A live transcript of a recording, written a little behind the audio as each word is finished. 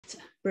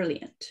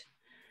Brilliant.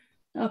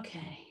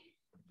 Okay.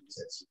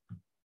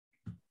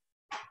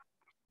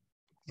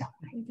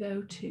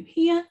 Go to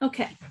here.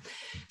 Okay.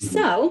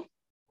 So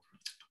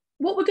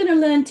what we're going to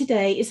learn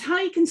today is how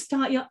you can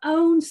start your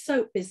own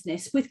soap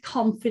business with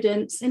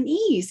confidence and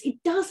ease. It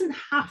doesn't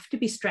have to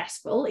be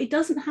stressful. It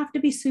doesn't have to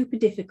be super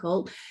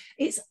difficult.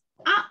 It's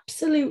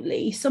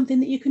absolutely something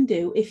that you can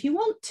do if you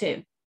want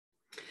to.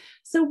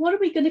 So what are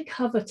we going to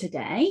cover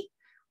today?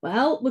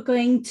 Well, we're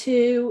going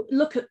to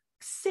look at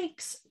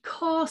 6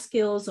 core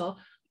skills or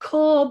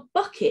core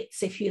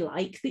buckets, if you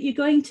like, that you're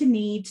going to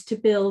need to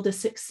build a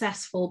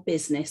successful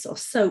business or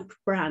soap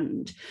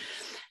brand.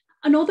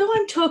 And although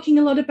I'm talking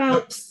a lot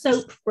about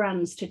soap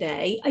brands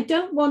today, I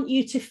don't want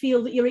you to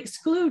feel that you're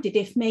excluded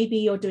if maybe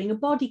you're doing a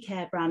body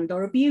care brand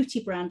or a beauty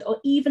brand or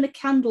even a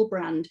candle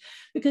brand,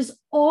 because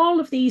all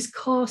of these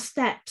core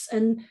steps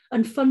and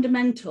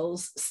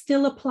fundamentals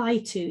still apply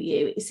to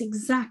you. It's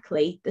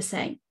exactly the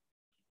same.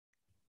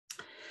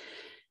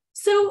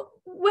 So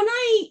when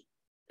I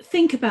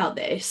think about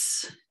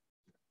this,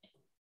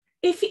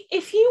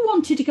 if you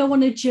wanted to go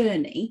on a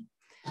journey,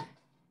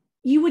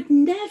 you would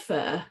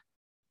never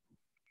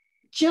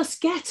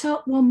just get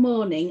up one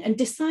morning and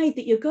decide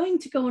that you're going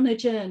to go on a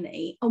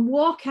journey and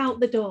walk out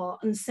the door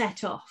and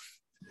set off.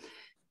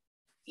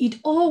 You'd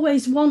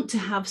always want to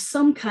have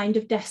some kind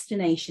of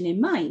destination in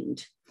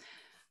mind.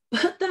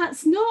 But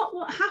that's not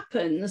what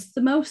happens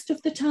the most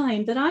of the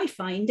time, that I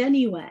find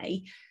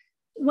anyway,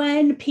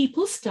 when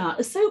people start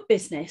a soap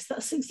business.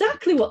 That's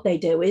exactly what they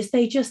do, is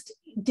they just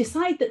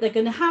decide that they're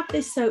going to have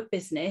this soap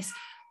business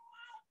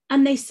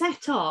and they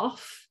set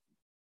off.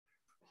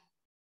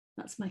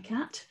 That's my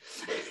cat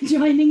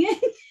joining in.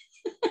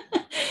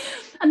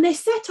 And they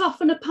set off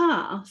on a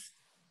path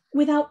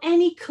without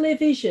any clear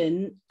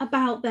vision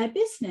about their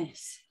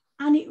business.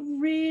 And it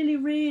really,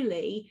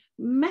 really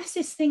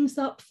messes things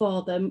up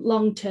for them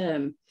long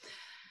term.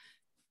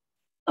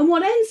 And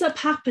what ends up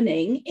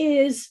happening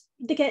is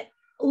they get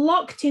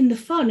locked in the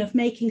fun of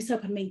making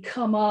soap. I mean,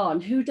 come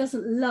on, who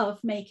doesn't love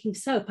making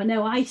soap? I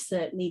know I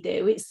certainly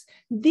do. It's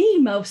the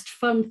most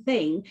fun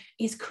thing,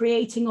 is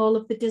creating all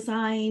of the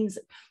designs,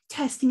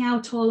 testing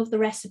out all of the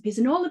recipes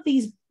and all of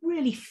these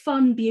really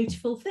fun,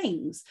 beautiful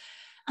things.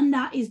 And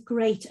that is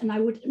great. And I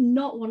would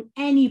not want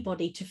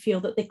anybody to feel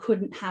that they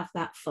couldn't have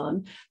that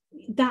fun.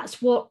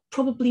 That's what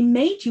probably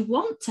made you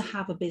want to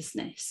have a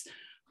business.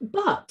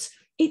 But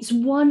it's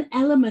one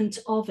element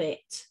of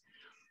it.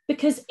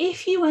 Because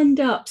if you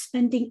end up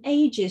spending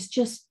ages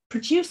just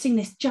producing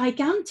this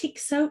gigantic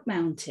soap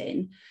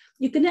mountain,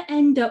 you're going to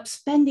end up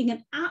spending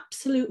an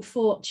absolute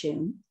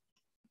fortune.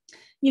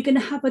 You're going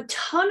to have a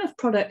ton of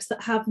products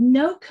that have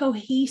no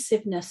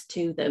cohesiveness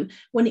to them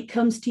when it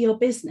comes to your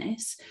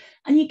business.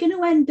 And you're going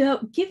to end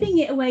up giving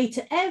it away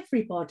to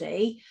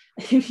everybody.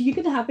 You're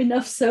going to have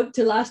enough soap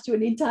to last you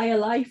an entire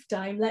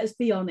lifetime, let's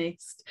be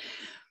honest.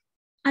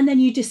 And then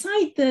you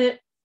decide that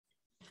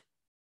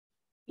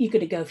you're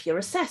going to go for your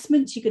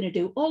assessments, you're going to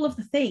do all of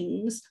the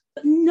things,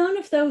 but none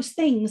of those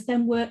things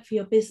then work for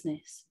your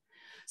business.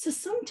 So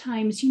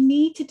sometimes you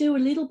need to do a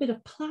little bit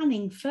of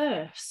planning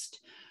first.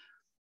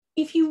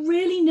 If you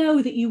really know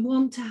that you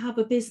want to have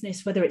a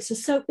business, whether it's a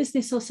soap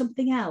business or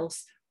something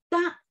else,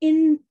 that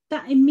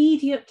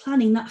immediate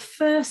planning, that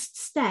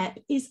first step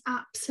is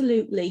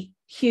absolutely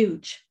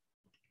huge.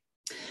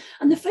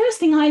 And the first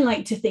thing I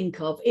like to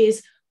think of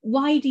is,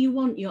 why do you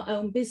want your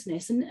own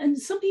business? And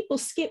some people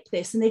skip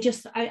this and they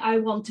just, I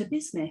want a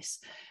business.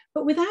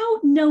 But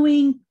without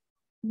knowing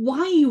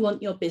why you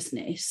want your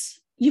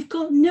business, you've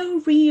got no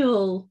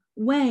real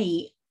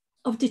way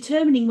of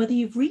determining whether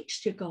you've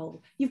reached your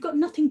goal. You've got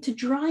nothing to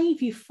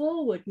drive you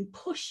forward and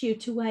push you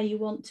to where you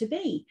want to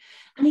be.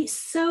 And it's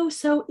so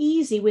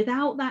easy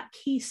without that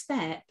key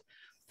step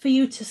for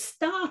you to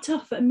start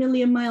off at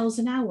 1,000,000 miles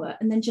an hour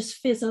and then just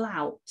fizzle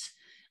out.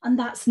 And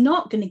that's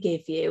not going to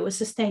give you a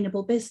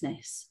sustainable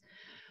business.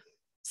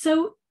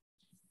 So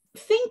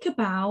think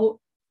about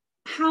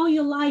how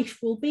your life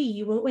will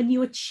be when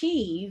you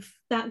achieve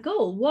that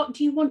goal. What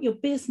do you want your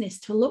business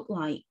to look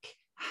like?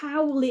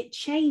 How will it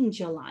change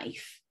your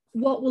life?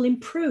 What will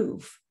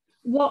improve?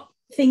 What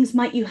things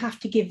might you have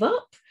to give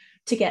up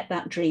to get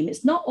that dream?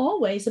 It's not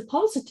always a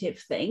positive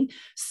thing.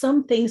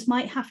 Some things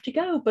might have to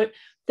go, but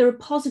there are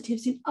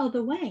positives in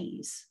other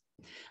ways.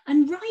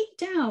 And write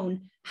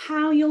down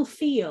how you'll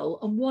feel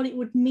and what it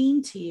would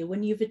mean to you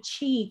when you've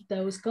achieved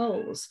those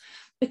goals.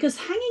 Because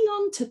hanging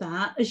on to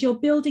that as you're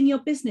building your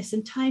business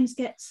and times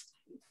gets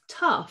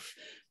tough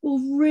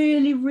will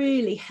really,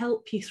 really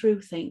help you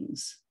through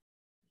things.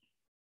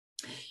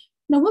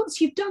 Now, once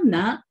you've done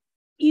that,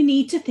 you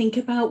need to think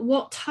about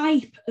what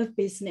type of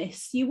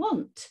business you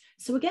want.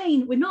 So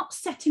again, we're not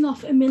setting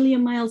off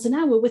 1,000,000 miles an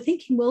hour. We're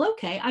thinking, well,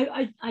 okay,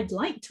 I'd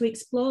like to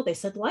explore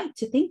this. I'd like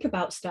to think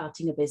about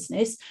starting a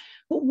business,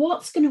 but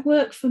what's going to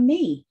work for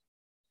me?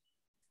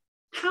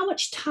 How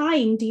much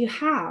time do you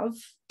have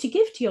to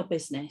give to your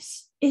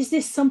business? Is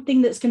this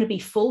something that's going to be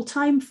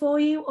full-time for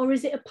you, or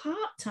is it a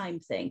part-time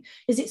thing?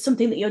 Is it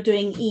something that you're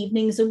doing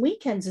evenings and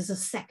weekends as a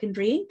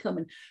secondary income?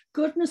 And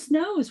goodness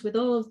knows, with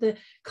all of the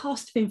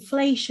cost of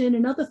inflation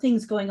and other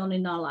things going on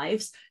in our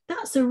lives,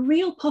 that's a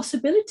real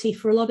possibility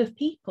for a lot of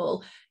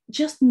people.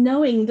 Just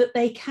knowing that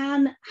they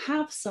can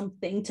have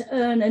something to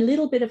earn a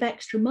little bit of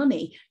extra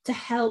money to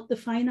help the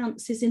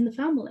finances in the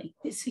family.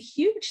 It's a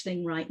huge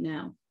thing right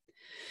now.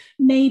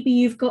 Maybe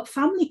you've got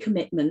family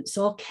commitments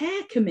or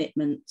care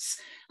commitments,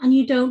 and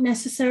you don't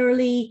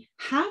necessarily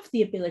have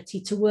the ability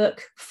to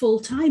work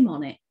full time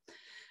on it.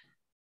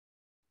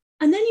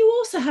 And then you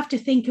also have to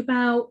think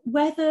about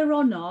whether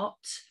or not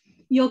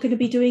you're going to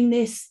be doing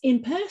this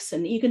in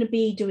person. You're going to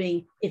be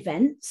doing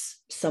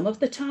events some of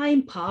the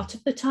time, part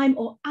of the time,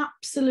 or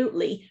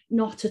absolutely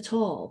not at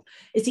all.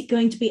 Is it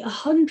going to be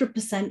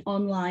 100%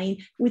 online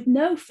with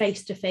no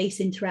face-to-face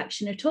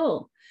interaction at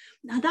all?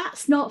 Now,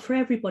 that's not for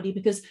everybody,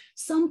 because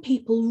some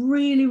people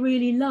really,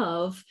 really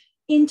love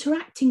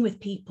interacting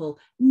with people,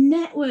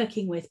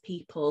 networking with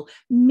people,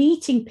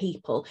 meeting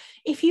people.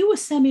 If you were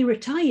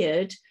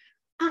semi-retired,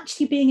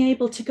 actually being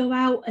able to go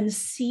out and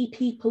see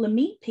people and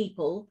meet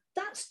people,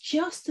 that's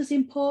just as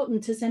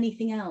important as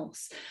anything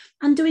else.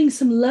 And doing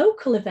some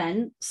local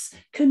events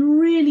can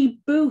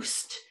really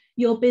boost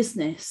your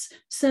business.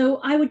 So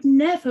I would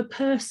never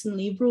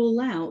personally rule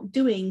out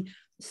doing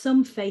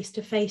some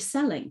face-to-face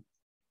selling.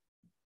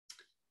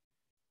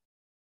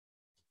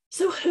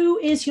 So who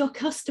is your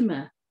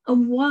customer,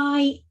 and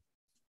why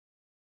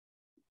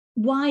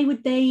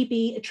would they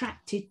be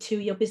attracted to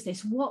your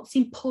business? What's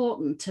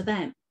important to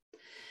them?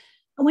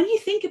 And when you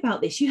think about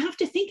this, you have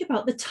to think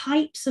about the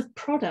types of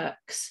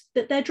products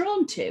that they're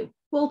drawn to.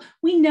 Well,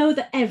 we know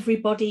that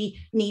everybody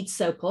needs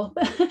soap, or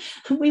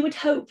we would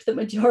hope the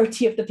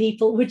majority of the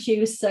people would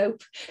use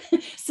soap.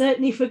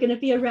 Certainly if we're going to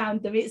be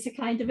around them, it's a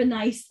kind of a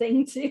nice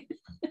thing to,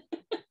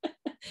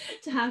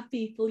 to have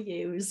people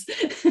use.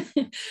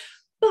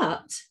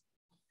 But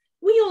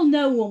we all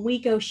know when we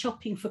go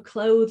shopping for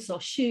clothes or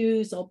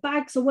shoes or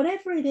bags or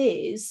whatever it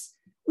is,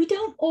 we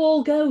don't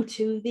all go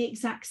to the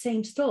exact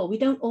same store. We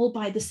don't all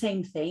buy the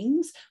same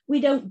things.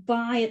 We don't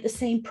buy at the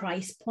same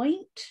price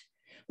point.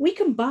 We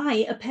can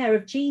buy a pair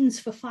of jeans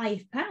for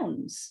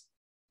 £5.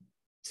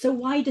 So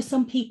why do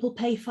some people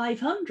pay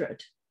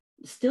 500?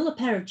 It's still a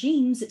pair of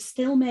jeans. It's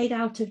still made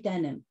out of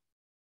denim.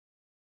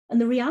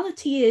 And the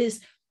reality is,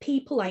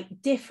 people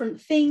like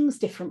different things,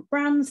 different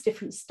brands,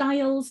 different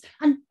styles,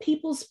 and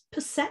people's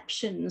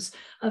perceptions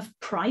of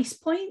price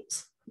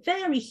points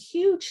vary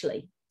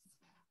hugely.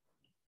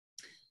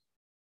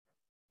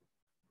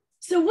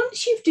 So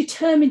once you've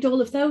determined all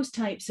of those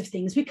types of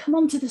things, we come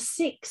on to the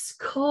 6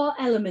 core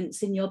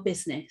elements in your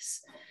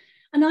business.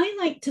 And I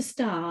like to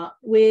start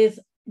with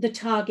the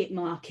target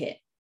market.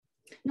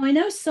 Now, I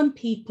know some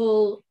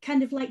people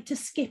kind of like to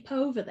skip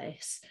over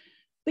this,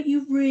 but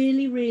you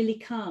really, really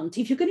can't.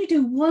 If you're going to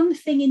do one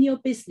thing in your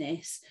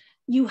business,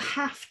 you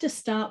have to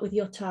start with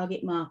your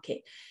target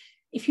market.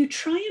 If you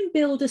try and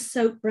build a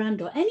soap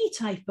brand or any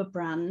type of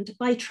brand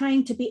by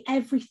trying to be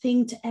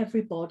everything to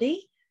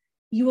everybody,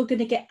 you are going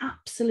to get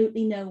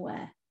absolutely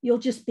nowhere. You'll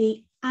just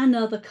be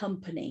another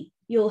company.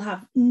 You'll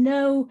have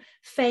no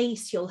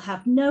face, you'll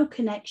have no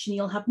connection,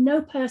 you'll have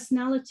no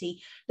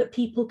personality that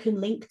people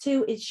can link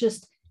to. It's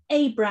just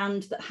a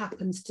brand that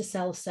happens to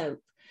sell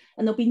soap.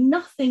 And there'll be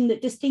nothing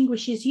that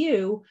distinguishes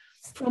you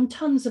from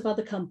tons of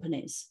other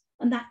companies.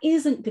 And that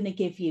isn't going to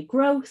give you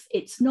growth.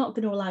 It's not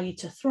going to allow you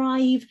to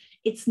thrive.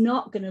 It's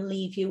not going to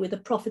leave you with a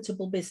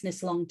profitable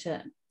business long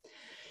term.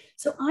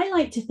 So I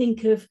like to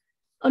think of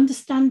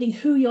understanding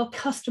who your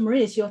customer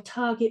is, your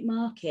target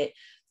market,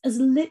 as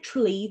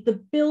literally the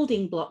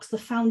building blocks, the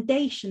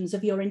foundations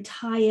of your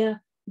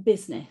entire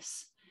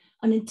business.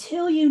 And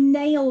until you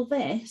nail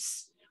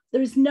this,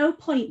 there is no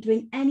point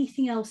doing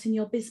anything else in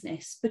your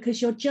business,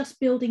 because you're just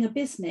building a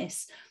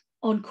business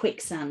on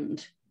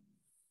quicksand.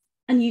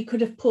 And you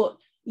could have put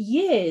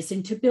years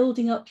into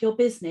building up your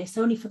business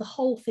only for the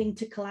whole thing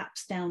to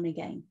collapse down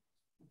again.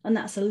 And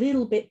that's a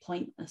little bit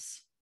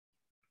pointless.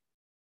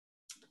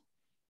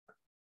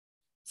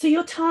 So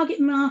your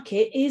target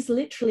market is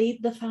literally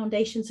the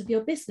foundations of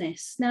your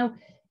business. Now,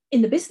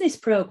 in the business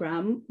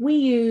program, we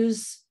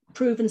use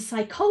proven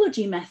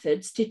psychology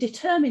methods to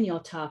determine your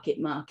target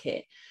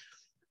market.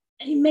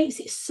 And it makes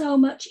it so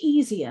much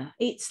easier.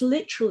 It's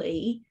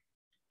literally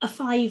a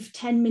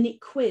 5-10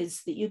 minute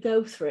quiz that you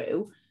go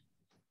through.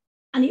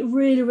 And it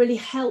really, really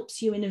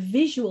helps you in a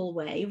visual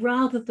way,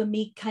 rather than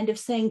me kind of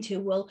saying to you,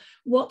 well,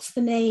 what's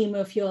the name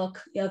of your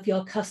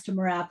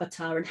customer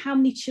avatar, and how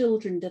many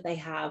children do they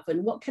have,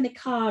 and what kind of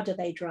car do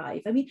they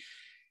drive? I mean,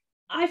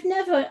 I've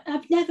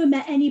never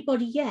met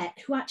anybody yet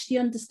who actually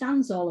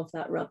understands all of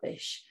that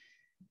rubbish.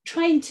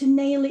 Trying to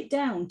nail it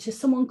down to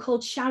someone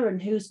called Sharon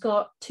who's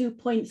got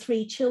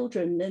 2.3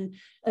 children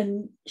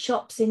and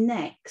shops in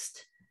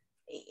Next,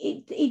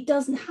 it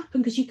doesn't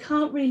happen, because you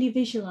can't really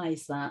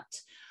visualize that.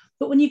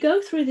 But when you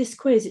go through this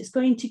quiz, it's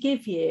going to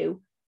give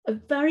you a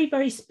very,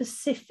 very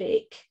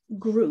specific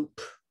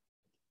group.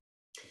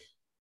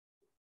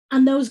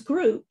 And those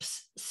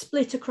groups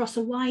split across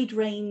a wide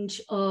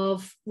range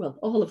of, well,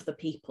 all of the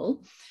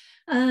people.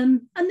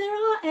 And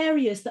there are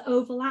areas that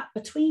overlap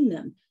between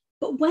them.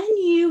 But when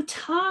you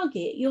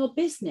target your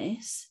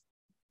business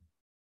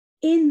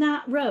in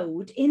that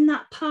road, in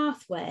that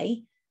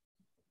pathway,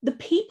 the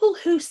people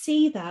who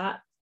see that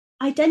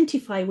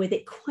identify with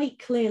it quite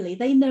clearly.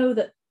 They know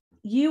that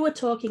you are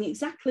talking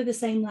exactly the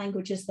same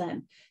language as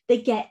them.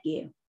 They get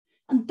you.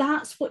 And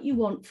that's what you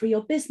want for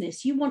your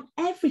business. You want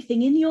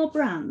everything in your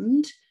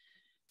brand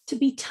to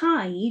be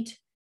tied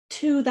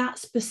to that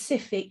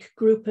specific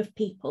group of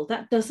people.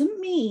 That doesn't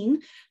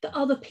mean that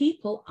other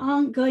people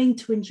aren't going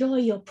to enjoy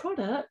your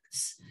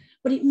products,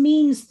 but it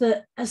means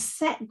that a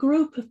set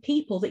group of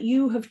people that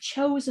you have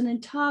chosen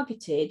and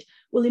targeted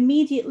will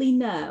immediately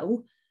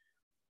know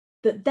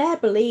that their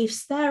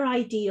beliefs, their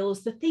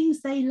ideals, the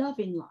things they love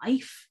in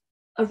life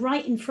are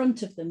right in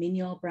front of them in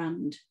your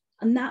brand.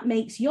 And that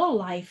makes your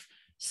life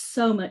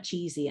so much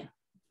easier.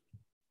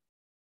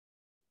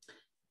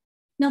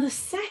 Now, the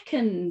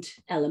second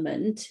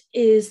element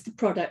is the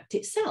product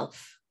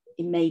itself.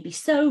 It may be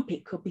soap,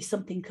 it could be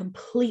something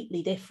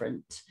completely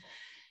different.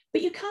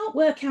 But you can't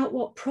work out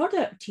what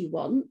product you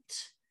want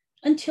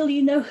until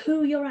you know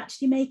who you're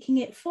actually making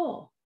it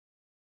for.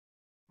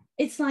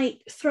 It's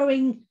like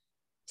throwing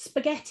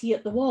spaghetti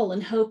at the wall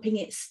and hoping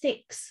it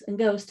sticks and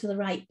goes to the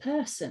right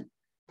person.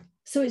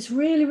 So it's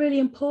really, really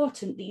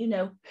important that you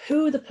know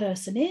who the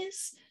person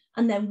is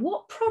and then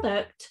what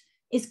product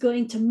is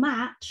going to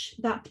match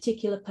that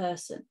particular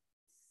person.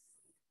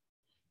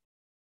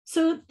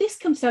 So this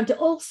comes down to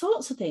all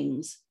sorts of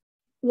things.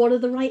 What are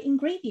the right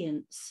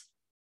ingredients?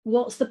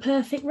 What's the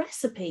perfect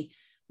recipe?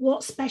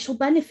 What special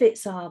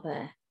benefits are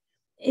there?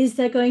 Is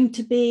there going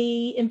to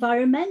be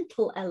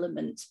environmental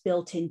elements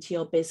built into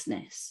your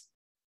business?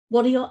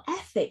 What are your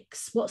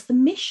ethics? What's the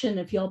mission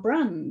of your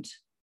brand?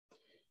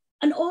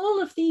 And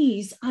all of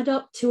these add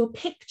up to a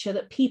picture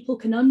that people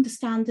can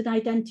understand and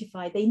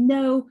identify. They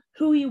know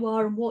who you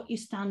are and what you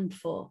stand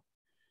for.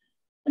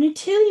 And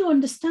until you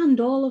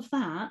understand all of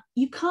that,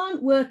 you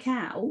can't work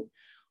out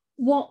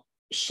what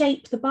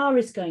shape the bar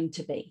is going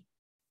to be.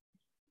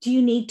 Do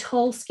you need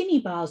tall, skinny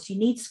bars? Do you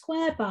need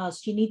square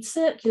bars? Do you need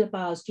circular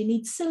bars? Do you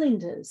need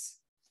cylinders?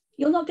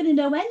 You're not going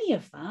to know any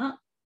of that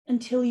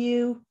until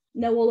you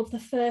know all of the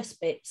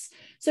first bits.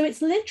 So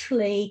it's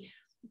literally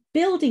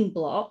building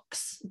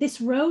blocks, this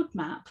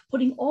roadmap,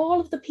 putting all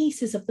of the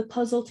pieces of the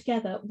puzzle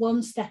together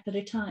one step at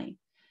a time.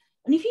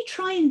 And if you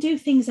try and do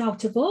things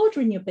out of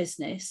order in your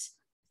business,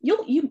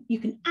 you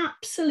can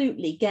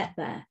absolutely get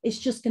there. It's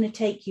just going to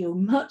take you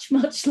much,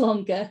 much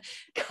longer,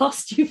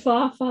 cost you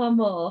far, far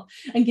more,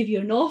 and give you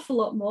an awful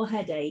lot more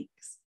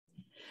headaches.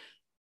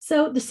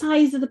 So the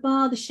size of the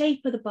bar, the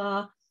shape of the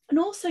bar, and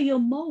also your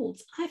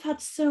molds. I've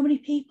had so many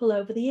people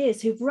over the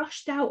years who've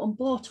rushed out and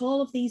bought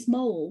all of these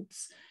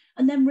molds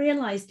and then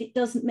realized it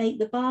doesn't make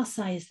the bar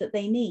size that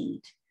they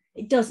need.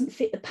 It doesn't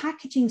fit the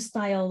packaging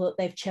style that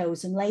they've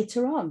chosen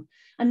later on.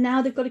 And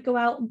now they've got to go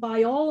out and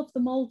buy all of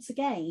the molds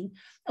again.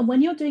 And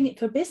when you're doing it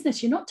for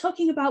business, you're not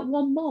talking about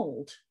one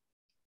mold.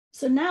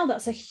 So now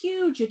that's a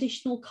huge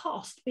additional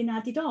cost being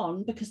added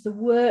on because the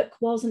work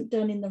wasn't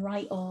done in the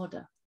right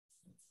order.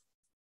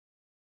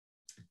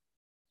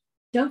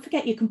 Don't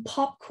forget, you can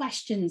pop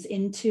questions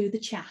into the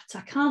chat.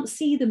 I can't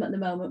see them at the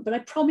moment, but I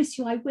promise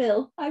you I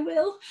will.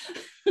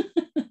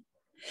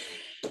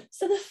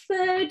 So the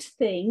third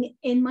thing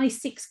in my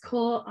 6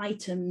 core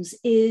items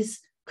is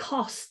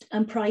cost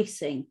and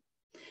pricing.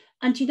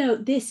 And you know,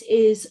 this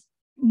is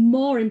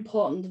more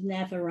important than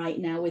ever right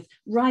now with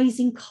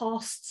rising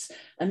costs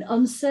and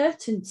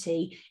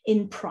uncertainty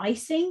in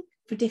pricing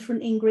for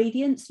different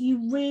ingredients.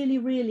 You really,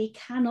 really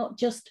cannot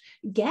just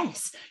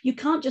guess. You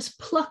can't just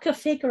pluck a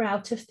figure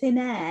out of thin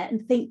air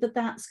and think that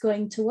that's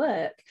going to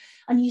work.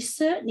 And you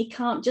certainly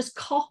can't just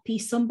copy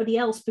somebody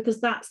else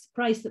because that's the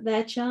price that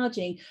they're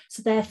charging.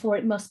 So therefore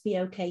it must be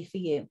okay for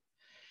you.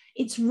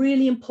 It's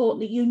really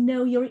important that you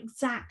know your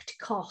exact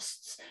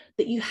costs,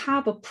 that you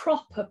have a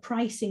proper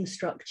pricing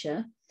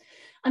structure.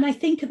 And I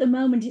think at the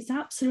moment, it's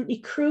absolutely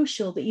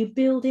crucial that you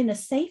build in a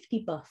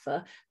safety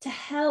buffer to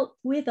help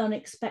with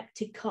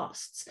unexpected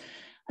costs.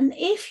 And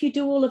if you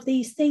do all of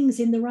these things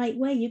in the right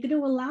way, you're going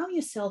to allow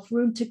yourself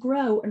room to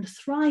grow and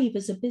thrive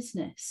as a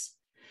business.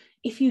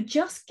 If you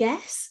just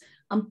guess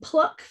and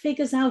pluck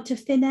figures out of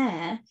thin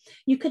air,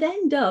 you could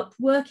end up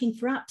working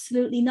for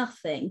absolutely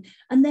nothing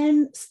and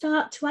then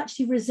start to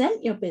actually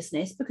resent your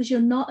business because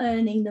you're not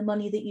earning the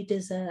money that you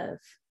deserve.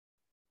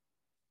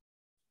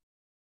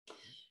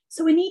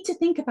 So we need to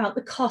think about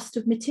the cost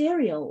of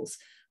materials.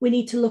 We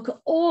need to look at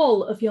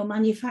all of your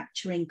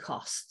manufacturing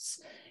costs,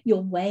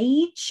 your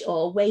wage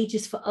or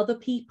wages for other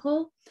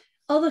people,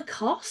 other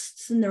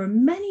costs, and there are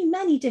many,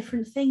 many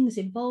different things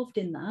involved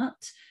in that.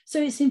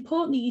 So it's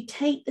important that you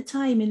take the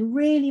time and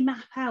really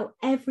map out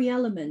every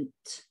element.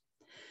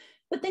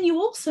 But then you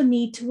also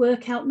need to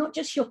work out not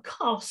just your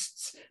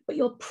costs, but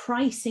your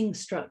pricing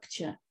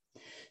structure.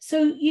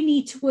 So you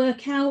need to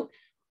work out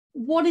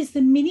what is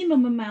the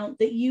minimum amount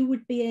that you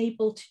would be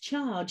able to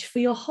charge for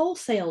your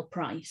wholesale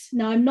price?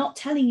 Now, I'm not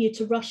telling you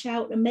to rush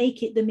out and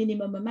make it the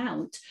minimum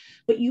amount,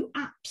 but you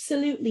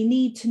absolutely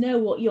need to know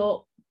what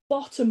your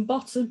bottom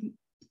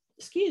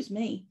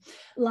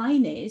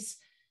line is,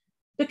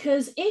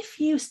 because if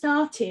you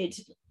started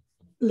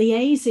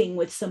liaising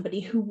with somebody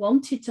who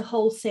wanted to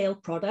wholesale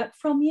product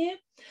from you,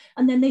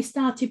 and then they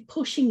started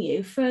pushing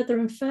you further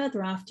and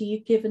further after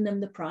you've given them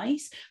the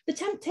price, the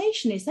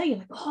temptation is there. You're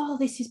like, oh,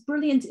 this is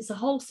brilliant. It's a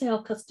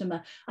wholesale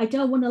customer. I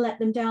don't want to let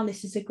them down.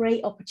 This is a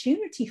great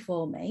opportunity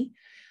for me.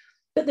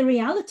 But the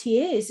reality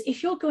is,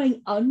 if you're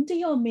going under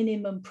your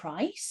minimum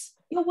price,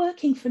 you're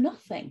working for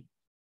nothing.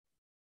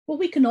 Well,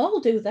 we can all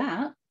do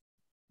that.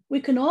 We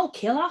can all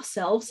kill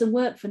ourselves and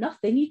work for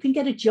nothing. You can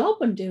get a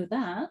job and do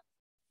that.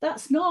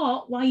 That's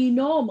not why you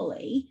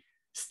normally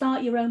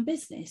start your own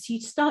business. You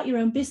start your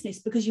own business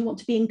because you want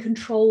to be in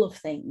control of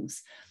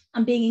things,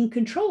 and being in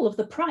control of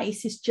the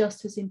price is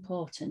just as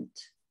important.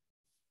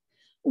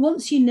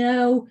 Once you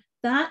know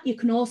that, you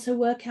can also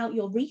work out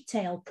your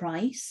retail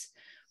price,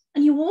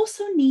 and you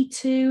also need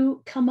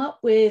to come up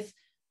with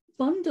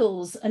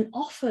bundles and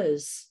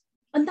offers,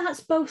 and that's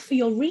both for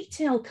your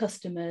retail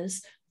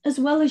customers as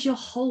well as your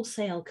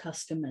wholesale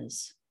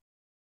customers.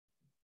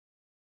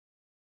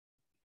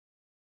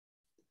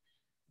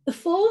 The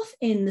fourth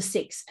in the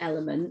 6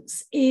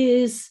 elements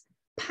is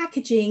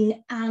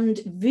packaging and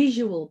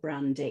visual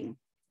branding.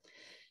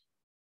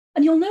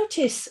 And you'll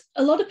notice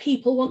a lot of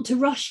people want to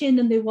rush in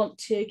and they want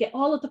to get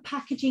all of the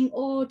packaging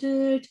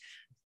ordered,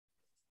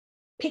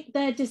 pick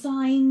their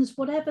designs,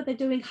 whatever they're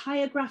doing,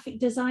 hire graphic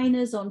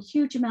designers on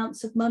huge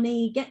amounts of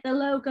money, get their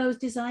logos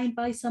designed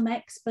by some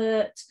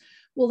expert.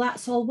 Well,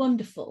 that's all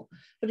wonderful.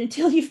 But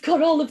until you've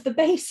got all of the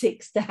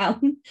basics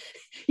down,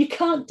 you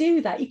can't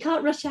do that. You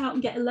can't rush out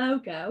and get a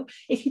logo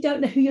if you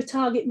don't know who your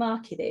target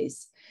market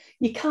is.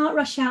 You can't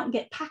rush out and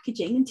get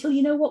packaging until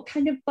you know what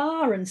kind of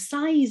bar and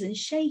size and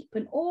shape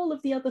and all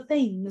of the other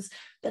things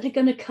that are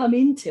going to come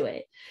into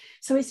it.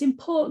 So it's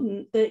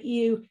important that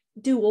you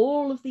do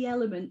all of the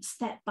elements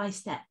step by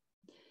step.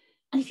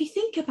 And if you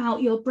think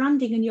about your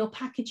branding and your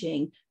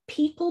packaging,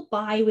 people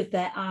buy with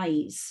their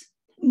eyes.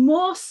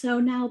 More so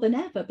now than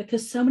ever,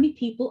 because so many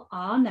people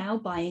are now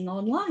buying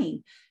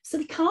online. So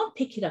they can't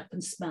pick it up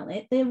and smell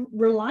it. They're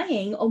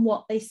relying on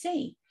what they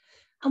see.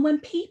 And when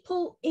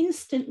people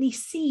instantly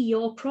see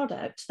your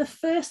product, the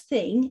first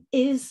thing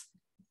is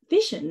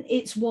vision.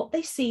 It's what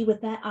they see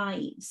with their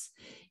eyes.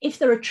 If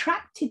they're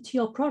attracted to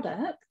your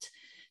product,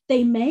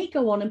 they may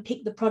go on and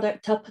pick the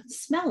product up and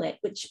smell it,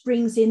 which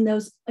brings in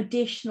those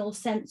additional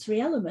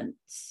sensory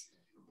elements.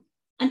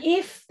 And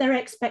if their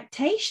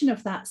expectation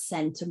of that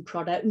scent and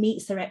product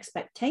meets their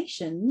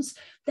expectations,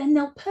 then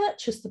they'll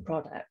purchase the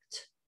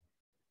product.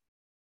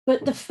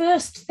 But the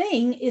first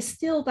thing is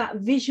still that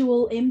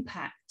visual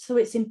impact. So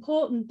it's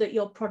important that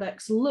your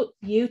products look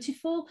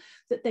beautiful,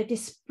 that they're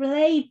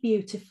displayed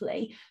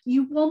beautifully.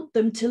 You want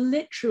them to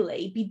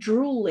literally be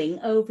drooling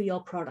over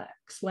your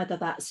products, whether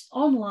that's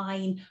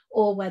online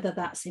or whether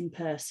that's in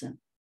person.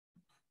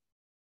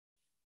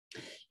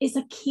 It's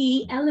a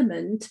key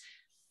element.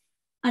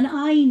 And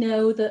I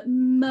know that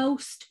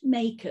most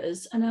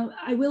makers, and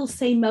I will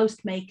say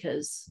most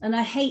makers, and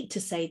I hate to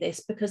say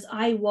this because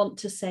I want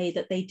to say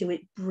that they do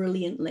it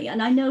brilliantly.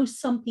 And I know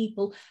some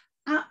people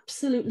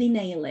absolutely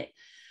nail it.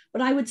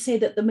 But I would say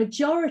that the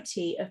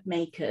majority of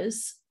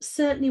makers,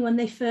 certainly when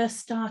they first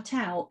start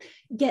out,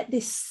 get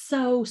this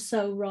so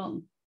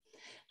wrong.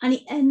 And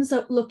it ends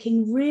up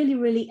looking really,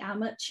 really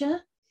amateur.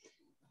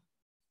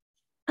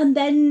 And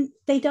then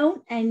they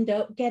don't end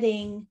up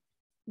getting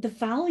the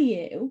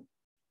value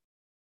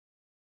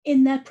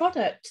in their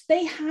product.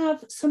 They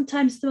have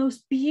sometimes the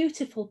most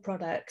beautiful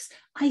products.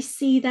 I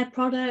see their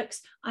products,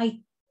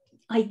 I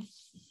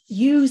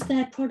use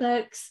their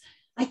products,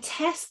 I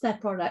test their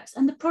products,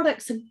 and the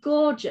products are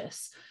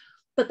gorgeous.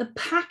 But the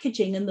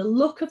packaging and the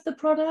look of the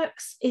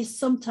products is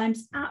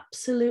sometimes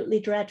absolutely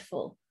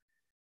dreadful.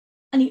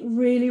 And it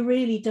really,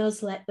 really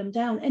does let them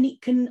down. And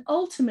it can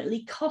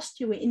ultimately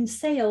cost you in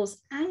sales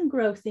and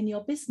growth in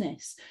your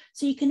business.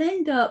 So you can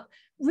end up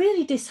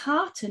really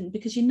disheartened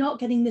because you're not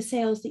getting the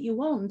sales that you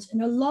want.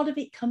 And a lot of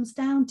it comes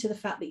down to the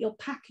fact that your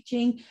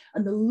packaging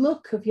and the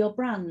look of your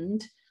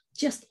brand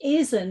just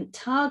isn't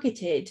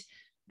targeted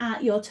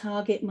at your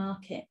target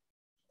market.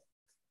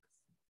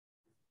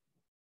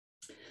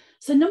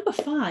 So number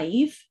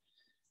 5,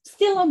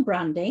 still on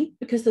branding,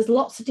 because there's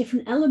lots of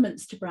different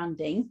elements to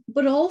branding,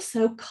 but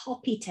also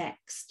copy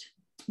text.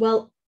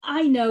 Well,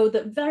 I know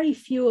that very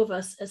few of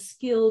us are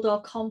skilled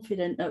or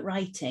confident at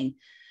writing,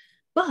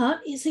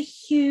 but it's a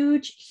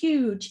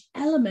huge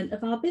element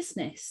of our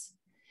business.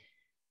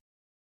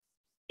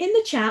 In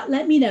the chat,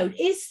 let me know,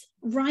 is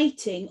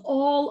writing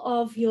all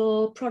of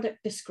your product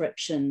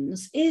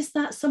descriptions, is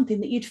that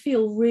something that you'd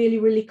feel really,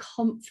 really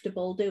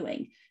comfortable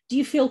doing? Do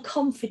you feel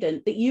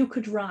confident that you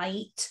could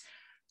write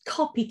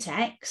copy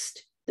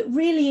text that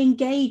really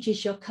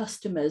engages your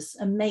customers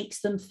and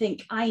makes them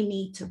think, I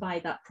need to buy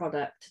that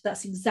product.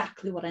 That's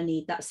exactly what I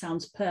need. That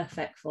sounds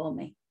perfect for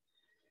me.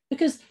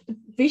 because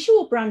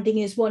visual branding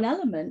is one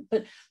element,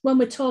 but when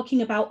we're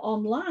talking about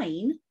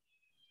online,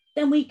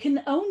 then we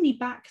can only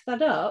back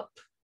that up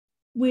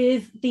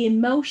with the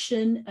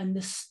emotion and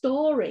the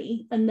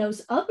story and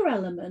those other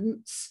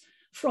elements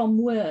from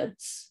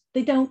words.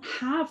 They don't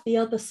have the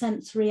other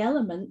sensory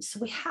elements, so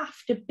we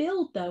have to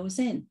build those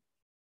in.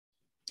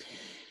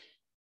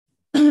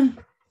 And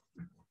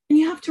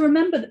you have to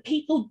remember that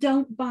people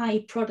don't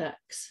buy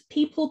products.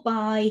 People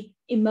buy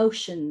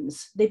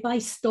emotions, they buy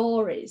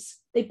stories,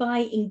 they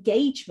buy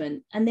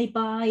engagement, and they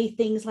buy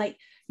things like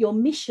your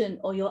mission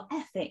or your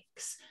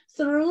ethics.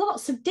 So there are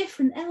lots of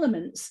different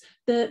elements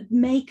that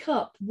make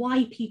up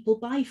why people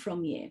buy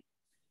from you.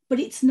 But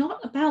it's not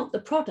about the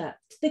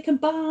product. They can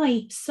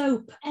buy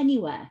soap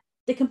anywhere.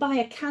 They can buy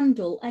a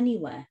candle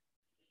anywhere.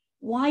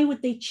 Why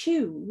would they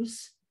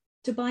choose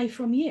to buy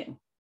from you?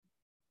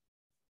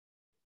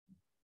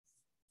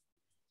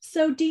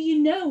 So do you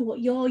know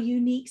what your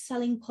unique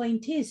selling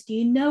point is? Do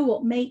you know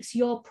what makes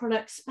your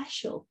product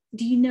special?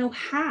 Do you know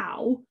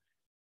how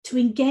to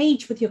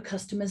engage with your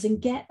customers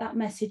and get that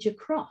message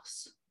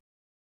across?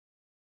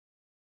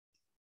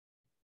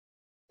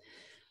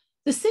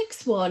 The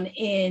sixth one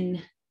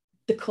in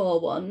the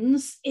core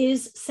ones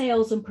is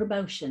sales and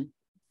promotion.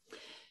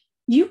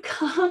 You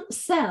can't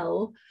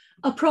sell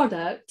a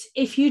product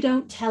if you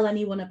don't tell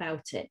anyone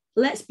about it.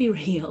 Let's be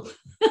real.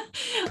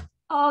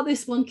 Oh,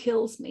 this one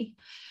kills me.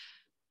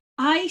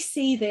 I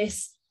see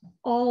this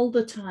all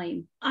the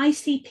time. I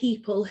see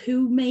people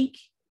who make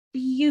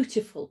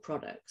beautiful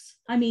products.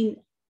 I mean,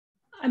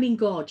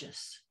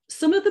 gorgeous.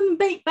 Some of them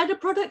make better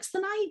products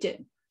than I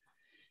do.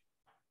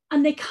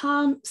 And they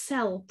can't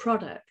sell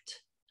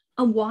product.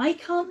 And why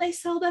can't they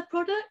sell their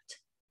product?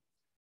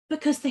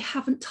 Because they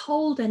haven't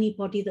told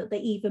anybody that they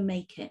even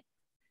make it.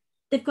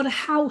 They've got a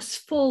house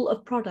full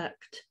of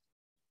product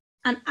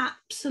and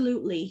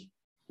absolutely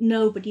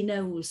nobody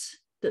knows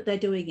that they're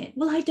doing it.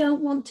 Well, I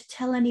don't want to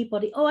tell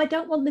anybody. Oh, I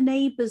don't want the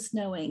neighbors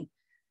knowing.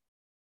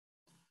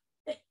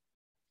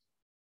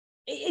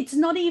 It's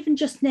not even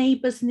just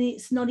neighbors, and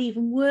it's not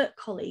even work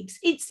colleagues.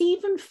 It's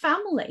even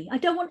family. I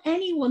don't want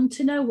anyone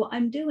to know what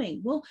I'm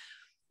doing. Well,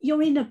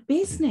 you're in a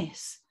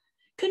business.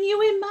 Can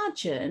you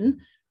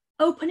imagine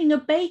opening a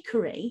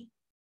bakery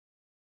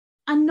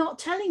and not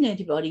telling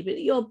anybody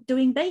that you're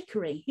doing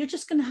bakery? You're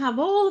just going to have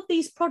all of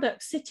these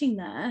products sitting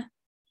there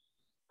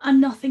and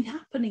nothing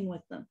happening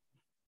with them.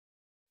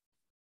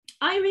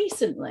 I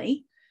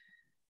recently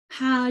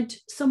had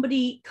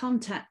somebody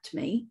contact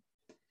me.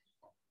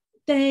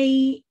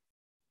 I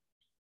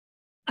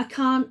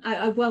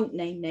won't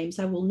name names.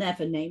 I will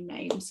never name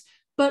names.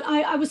 But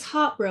I was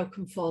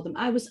heartbroken for them.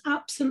 I was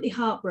absolutely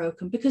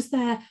heartbroken because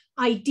their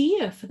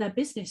idea for their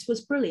business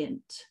was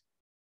brilliant.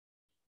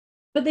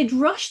 But they'd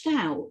rushed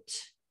out,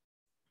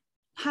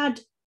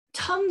 had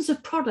tons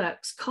of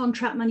products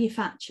contract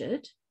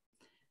manufactured,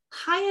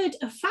 hired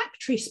a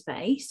factory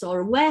space or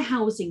a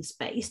warehousing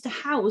space to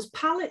house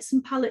pallets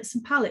and pallets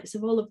and pallets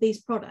of all of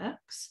these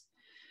products,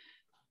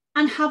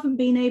 and haven't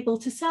been able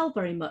to sell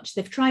very much.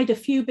 They've tried a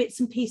few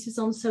bits and pieces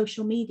on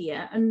social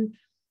media, and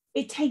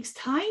it takes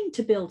time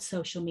to build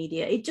social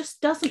media. It just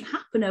doesn't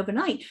happen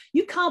overnight.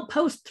 You can't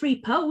post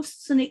 3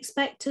 posts and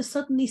expect to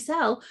suddenly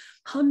sell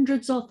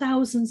hundreds or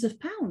thousands of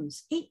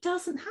pounds. It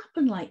doesn't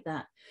happen like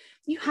that.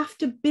 You have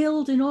to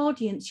build an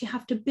audience. You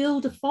have to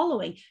build a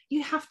following.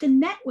 You have to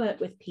network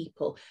with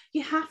people.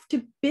 You have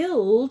to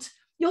build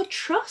your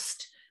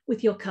trust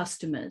with your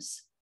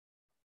customers.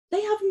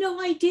 They have no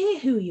idea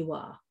who you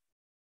are.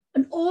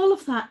 And all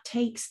of that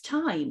takes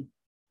time.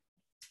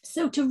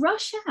 So to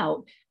rush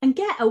out and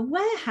get a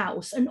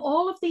warehouse and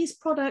all of these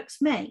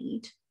products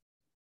made,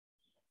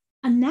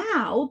 and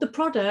now the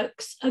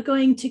products are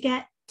going to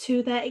get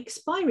to their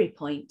expiry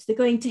point. They're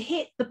going to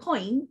hit the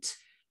point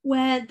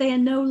where they are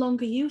no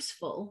longer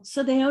useful.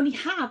 So they only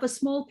have a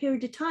small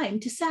period of time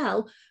to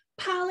sell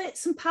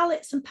pallets and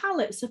pallets and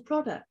pallets of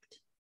product.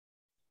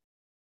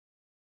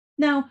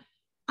 Now,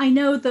 I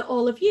know that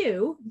all of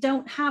you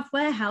don't have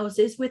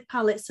warehouses with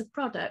pallets of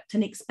product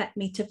and expect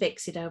me to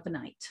fix it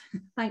overnight.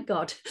 Thank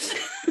God.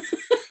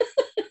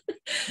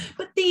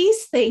 But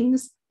these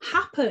things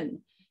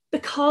happen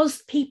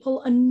because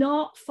people are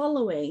not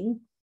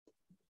following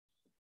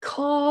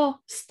core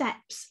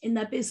steps in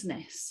their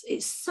business.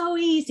 It's so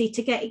easy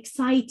to get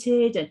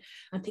excited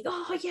and think,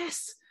 oh,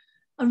 yes,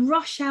 and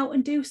rush out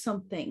and do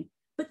something.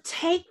 But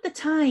take the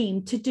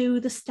time to do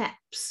the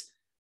steps.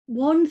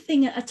 One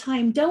thing at a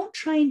time. Don't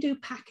try and do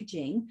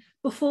packaging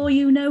before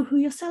you know who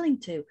you're selling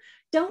to.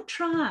 Don't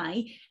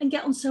try and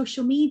get on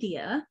social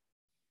media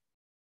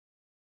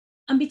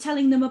and be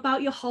telling them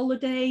about your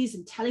holidays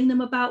and telling them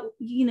about,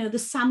 the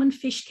salmon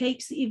fish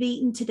cakes that you've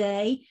eaten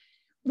today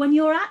when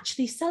you're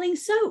actually selling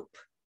soap.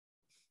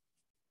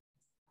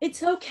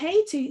 It's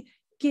okay to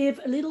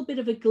give a little bit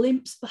of a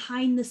glimpse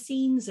behind the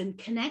scenes and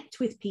connect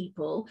with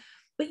people,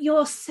 but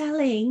you're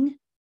selling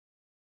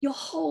your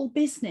whole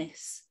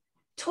business.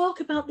 Talk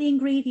about the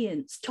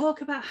ingredients,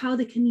 talk about how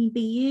they can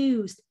be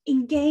used,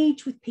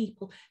 engage with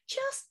people,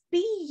 just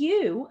be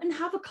you and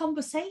have a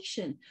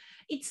conversation.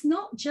 It's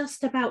not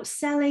just about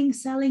selling.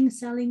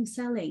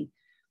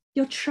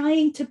 You're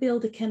trying to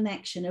build a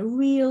connection, a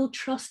real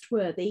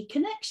trustworthy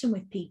connection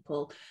with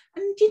people.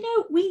 And,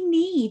 we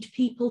need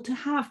people to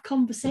have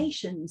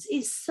conversations.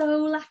 It's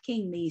so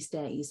lacking these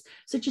days.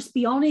 So just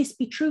be honest,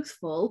 be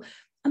truthful,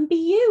 and be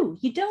you.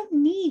 You don't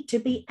need to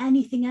be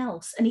anything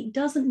else, and it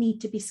doesn't need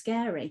to be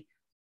scary.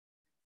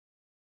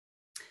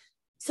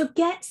 So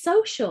get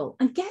social,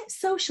 and get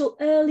social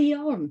early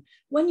on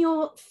when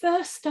you're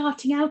first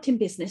starting out in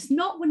business,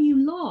 not when you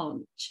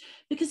launch.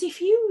 Because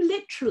if you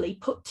literally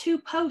put 2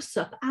 posts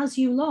up as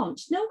you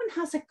launch, no one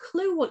has a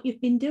clue what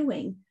you've been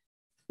doing.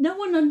 No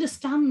one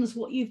understands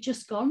what you've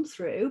just gone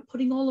through,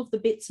 putting all of the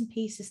bits and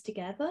pieces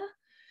together.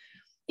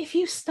 If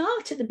you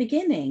start at the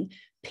beginning,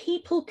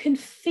 people can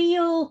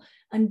feel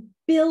and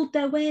build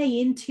their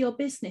way into your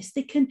business.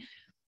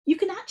 You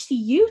can actually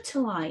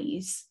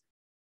utilize,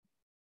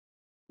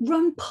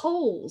 run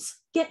polls,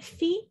 get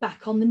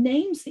feedback on the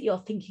names that you're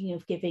thinking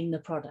of giving the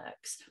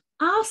products.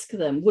 Ask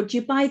them, would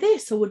you buy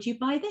this or would you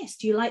buy this?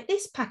 Do you like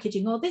this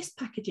packaging or this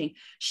packaging?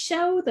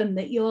 Show them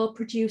that you're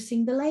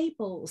producing the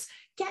labels.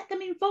 Get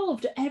them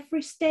involved at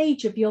every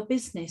stage of your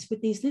business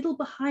with these little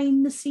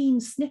behind the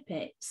scenes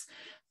snippets.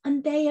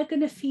 And they are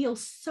going to feel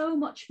so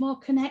much more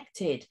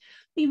connected.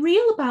 Be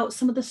real about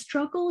some of the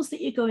struggles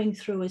that you're going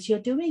through as you're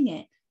doing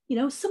it.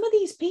 Some of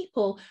these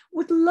people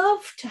would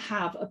love to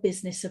have a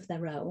business of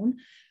their own,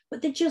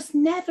 but they're just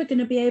never going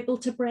to be able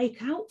to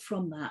break out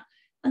from that.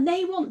 And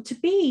they want to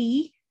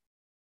be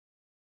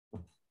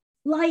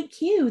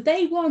like you.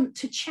 They want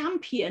to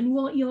champion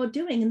what you're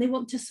doing and they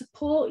want to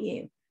support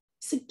you.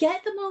 So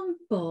get them on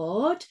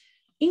board,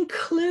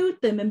 include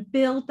them and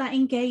build that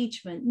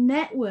engagement,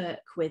 network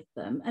with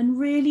them, and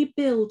really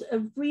build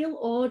a real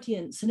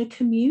audience and a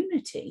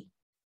community.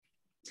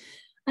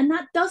 And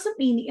that doesn't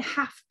mean that you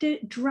have to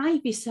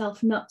drive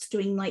yourself nuts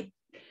doing like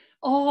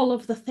all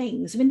of the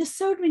things. I mean, there's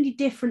so many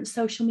different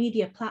social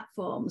media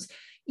platforms.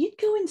 You'd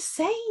go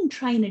insane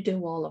trying to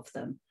do all of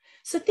them.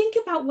 So think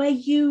about where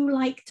you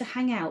like to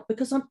hang out,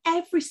 because on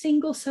every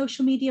single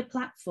social media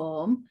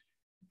platform,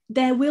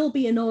 there will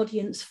be an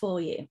audience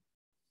for you.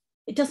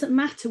 It doesn't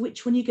matter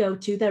which one you go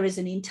to, there is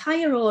an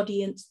entire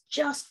audience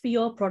just for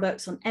your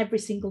products on every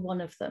single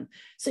one of them.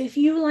 So if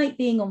you like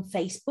being on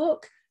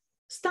Facebook,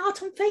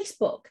 start on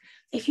Facebook.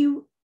 If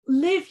you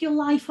live your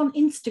life on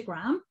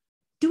Instagram,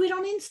 do it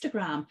on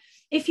Instagram.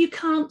 If you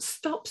can't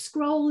stop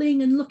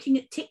scrolling and looking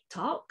at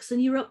TikToks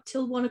and you're up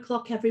till 1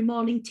 o'clock every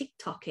morning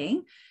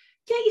TikToking,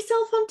 get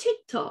yourself on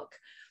TikTok.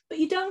 But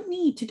you don't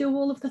need to do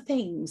all of the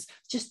things.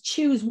 Just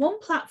choose one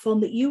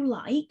platform that you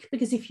like,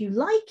 because if you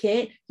like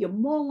it, you're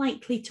more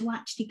likely to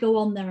actually go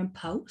on there and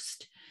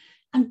post,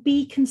 and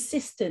be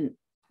consistent,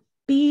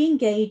 be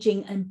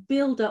engaging, and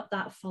build up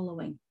that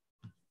following.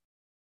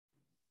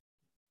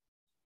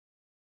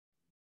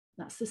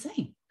 That's the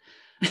same.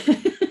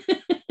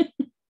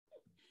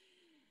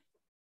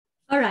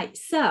 All right,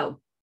 so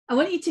I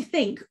want you to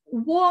think,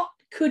 what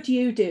could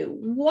you do?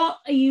 What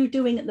are you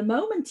doing at the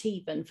moment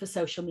even for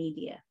social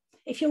media?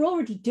 If you're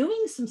already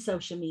doing some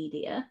social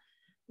media,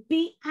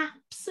 be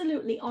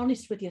absolutely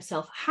honest with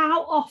yourself.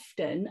 How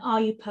often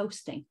are you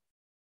posting?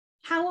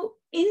 How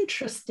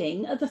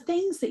interesting are the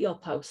things that you're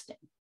posting?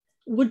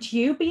 Would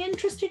you be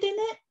interested in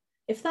it?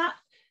 If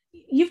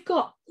you've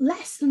got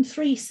less than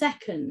 3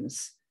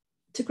 seconds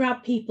to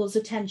grab people's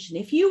attention.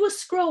 If you were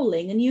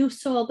scrolling and you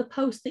saw the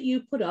post that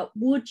you put up,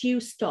 would you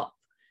stop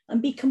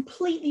and be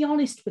completely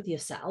honest with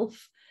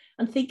yourself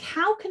and think,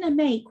 how can I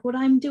make what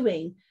I'm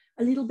doing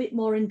a little bit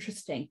more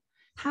interesting?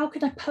 How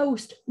can I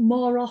post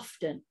more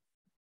often?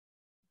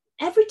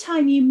 Every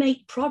time you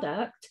make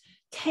product,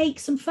 take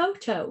some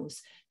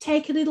photos,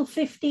 take a little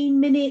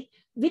 15-minute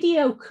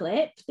video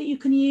clip that you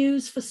can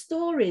use for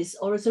stories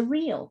or as a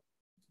reel.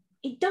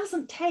 It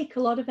doesn't take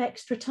a lot of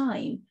extra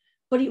time,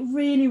 but it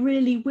really,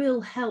 really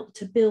will help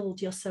to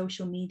build your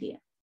social media.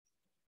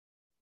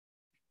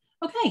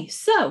 Okay,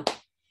 so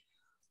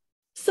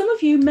some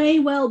of you may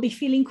well be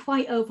feeling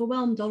quite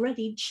overwhelmed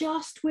already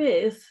just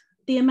with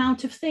the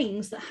amount of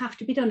things that have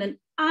to be done. And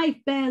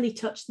I've barely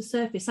touched the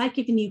surface. I've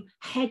given you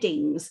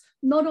headings,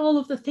 not all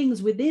of the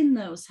things within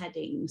those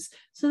headings.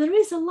 So there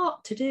is a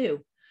lot to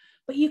do,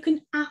 but you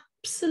can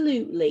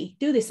absolutely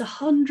do this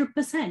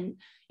 100%.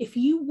 If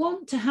you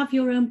want to have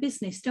your own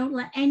business, don't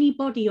let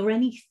anybody or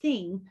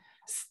anything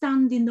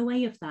stand in the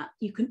way of that.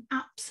 You can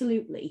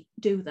absolutely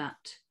do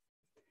that.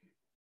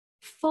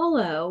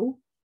 Follow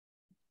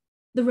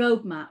the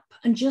roadmap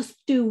and just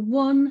do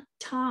one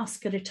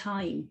task at a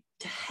time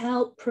to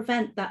help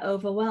prevent that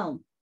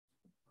overwhelm.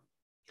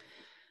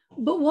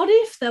 But what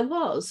if there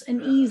was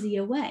an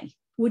easier way?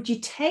 Would you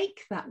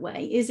take that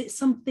way? Is it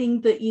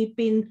something that you've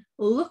been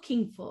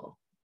looking for?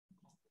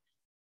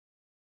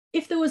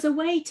 If there was a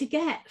way to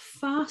get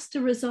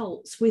faster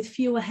results with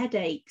fewer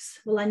headaches,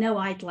 well, I know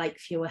I'd like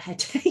fewer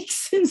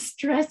headaches and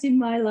stress in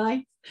my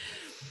life.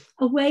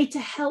 a way to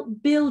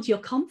help build your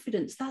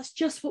confidence. That's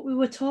just what we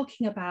were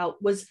talking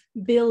about, was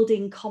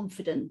building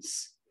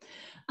confidence.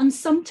 And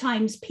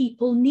sometimes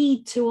people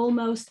need to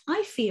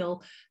I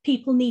feel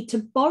people need to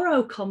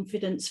borrow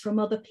confidence from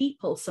other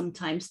people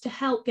sometimes to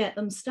help get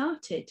them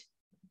started.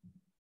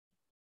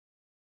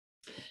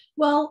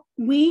 Well,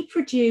 we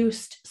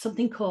produced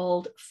something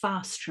called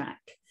Fast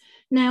Track.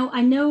 Now,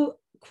 I know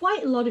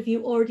quite a lot of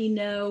you already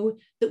know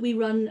that we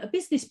run a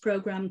business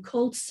program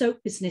called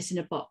Soap Business in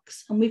a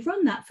Box, and we've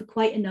run that for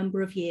quite a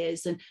number of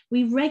years, and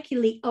we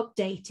regularly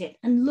update it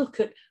and look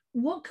at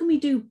what can we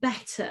do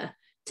better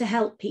to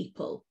help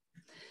people.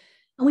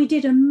 And we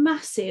did a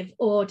massive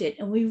audit,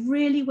 and we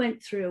really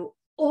went through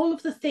all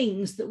of the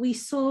things that we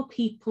saw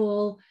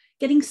people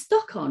getting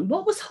stuck on.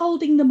 What was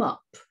holding them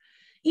up?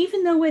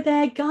 Even though we're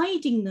there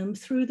guiding them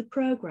through the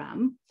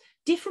program,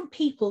 different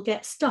people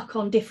get stuck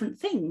on different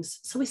things.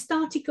 So we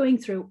started going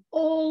through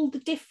all the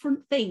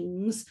different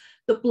things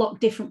that block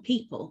different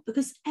people,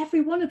 because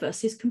every one of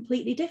us is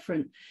completely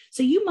different.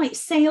 So you might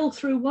sail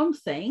through one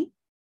thing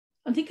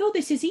and think, oh,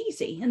 this is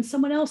easy. And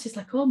someone else is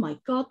like, oh my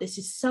God, this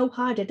is so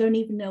hard. I don't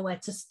even know where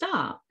to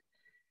start.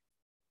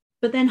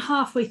 But then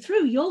halfway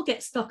through, you'll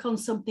get stuck on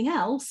something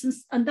else.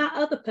 And that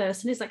other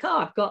person is like, oh,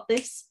 I've got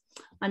this.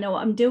 I know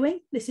what I'm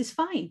doing. This is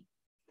fine.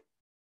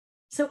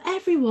 So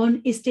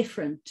everyone is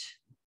different.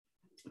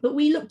 But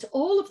we looked at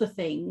all of the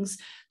things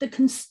that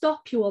can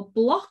stop you or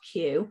block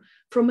you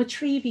from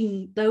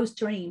achieving those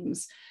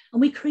dreams. And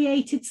we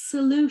created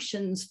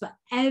solutions for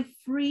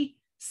every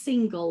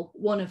single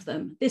one of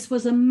them. This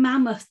was a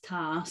mammoth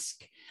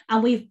task,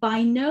 and we've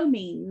by no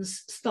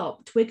means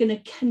stopped. We're going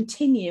to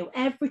continue.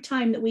 Every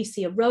time that we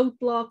see a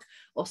roadblock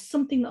or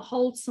something that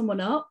holds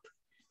someone up,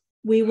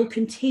 we will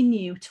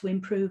continue to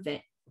improve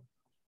it.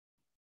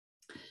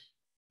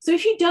 So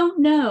if you don't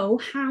know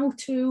how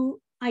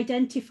to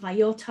identify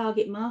your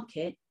target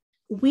market,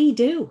 we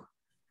do.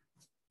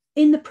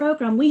 In the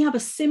program, we have a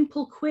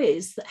simple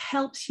quiz that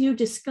helps you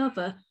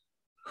discover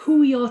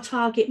who your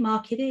target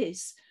market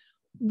is,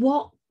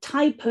 what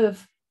type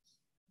of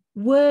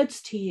words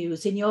to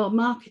use in your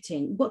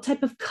marketing, what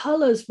type of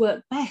colors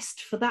work best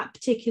for that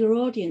particular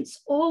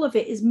audience. All of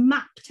it is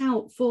mapped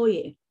out for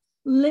you,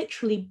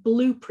 literally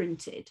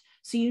blueprinted.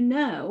 So you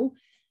know,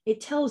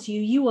 it tells you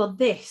you are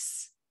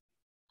this.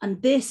 And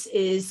this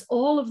is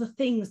all of the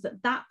things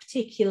that that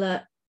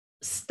particular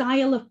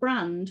style of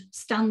brand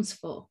stands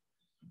for.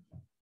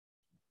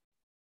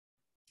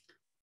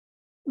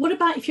 What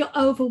about if you're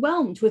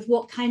overwhelmed with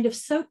what kind of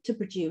soap to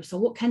produce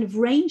or what kind of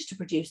range to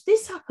produce?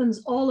 This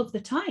happens all of the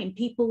time.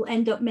 People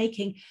end up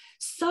making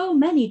so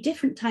many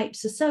different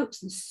types of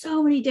soaps and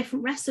so many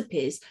different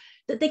recipes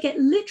that they get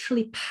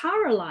literally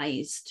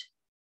paralyzed.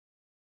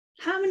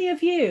 How many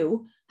of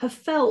you have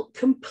felt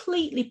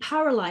completely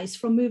paralyzed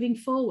from moving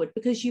forward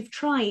because you've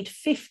tried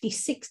 50,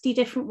 60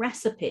 different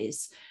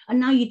recipes and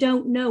now you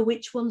don't know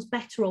which one's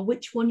better or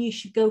which one you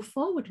should go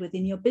forward with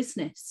in your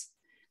business?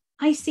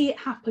 I see it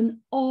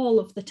happen all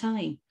of the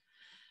time.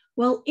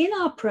 Well, in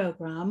our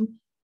program,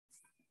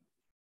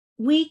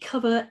 we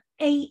cover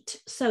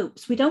 8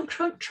 soaps. We don't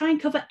try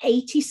and cover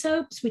 80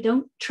 soaps. We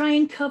don't try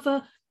and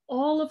cover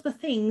all of the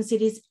things.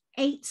 It is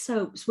 8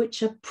 soaps,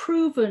 which are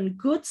proven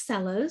good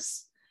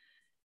sellers.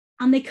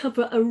 And they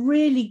cover a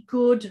really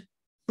good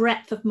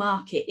breadth of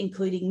market,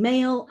 including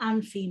male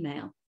and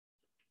female.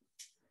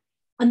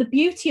 And the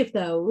beauty of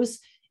those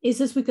is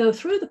as we go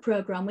through the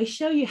program, we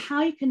show you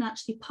how you can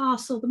actually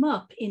parcel them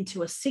up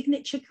into a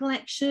signature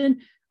collection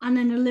and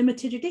then a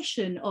limited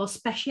edition or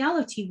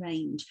speciality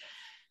range.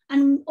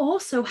 And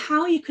also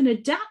how you can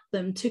adapt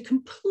them to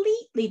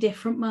completely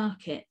different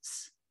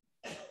markets.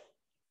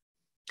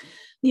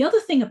 The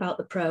other thing about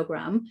the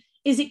program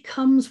is it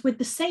comes with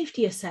the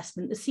safety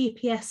assessment, the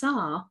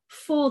CPSR,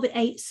 for the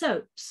 8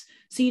 soaps.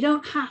 So you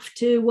don't have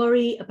to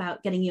worry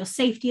about getting your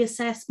safety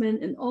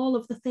assessment and all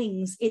of the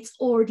things. It's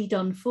already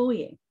done for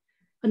you.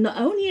 And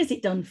not only is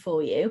it done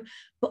for you,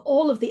 but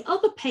all of the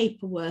other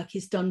paperwork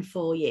is done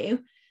for you.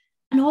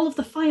 And all of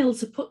the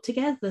files are put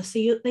together.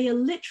 So they are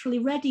literally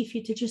ready for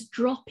you to just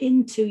drop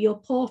into your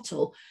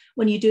portal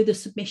when you do the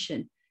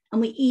submission.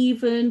 And we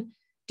even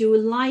do a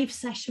live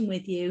session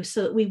with you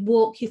so that we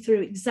walk you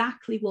through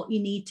exactly what you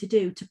need to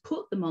do to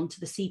put them onto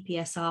the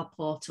CPSR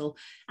portal.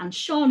 And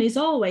Sean is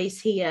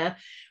always here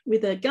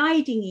with a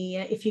guiding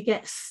ear if you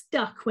get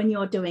stuck when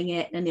you're doing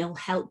it, and he'll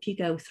help you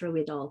go through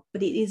it all.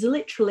 But it is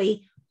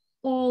literally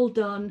all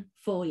done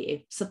for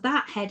you. So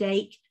that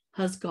headache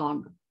has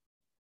gone.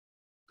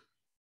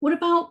 What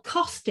about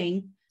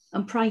costing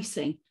and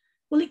pricing?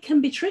 Well, it can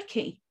be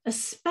tricky,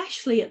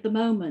 especially at the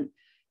moment.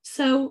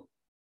 So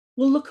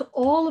we'll look at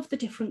all of the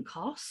different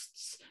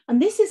costs. And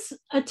this is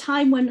a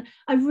time when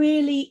I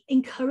really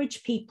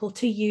encourage people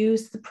to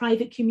use the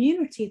private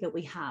community that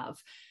we have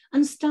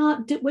and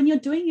start, when you're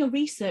doing your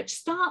research,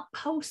 start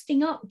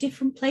posting up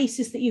different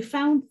places that you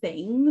found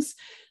things.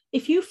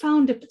 If you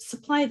found a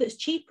supplier that's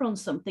cheaper on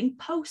something,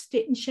 post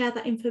it and share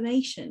that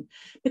information,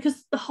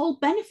 because the whole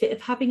benefit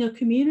of having a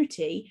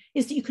community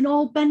is that you can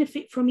all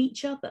benefit from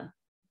each other.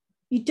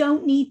 You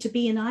don't need to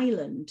be an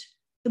island.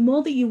 the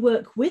more that you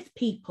work with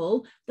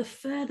people, the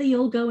further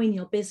you'll go in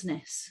your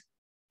business.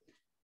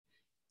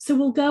 So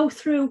we'll go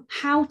through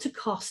how to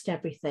cost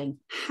everything,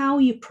 how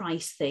you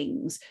price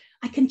things.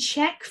 I can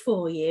check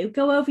for you,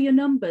 go over your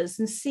numbers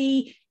and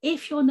see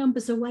if your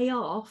numbers are way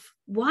off,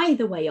 why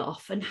they're way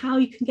off, and how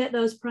you can get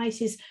those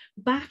prices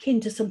back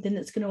into something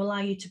that's going to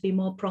allow you to be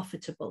more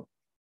profitable.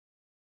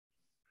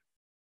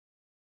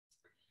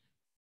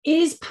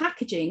 Is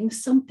packaging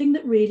something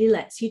that really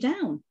lets you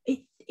down?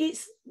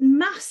 It's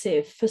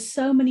massive for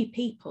so many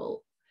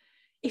people.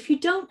 If you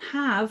don't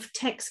have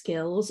tech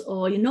skills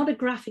or you're not a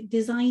graphic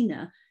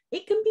designer,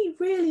 it can be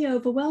really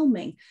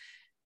overwhelming.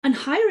 And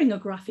hiring a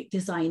graphic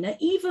designer,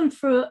 even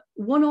for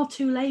 1 or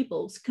 2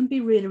 labels, can be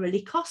really,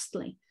 really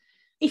costly.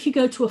 If you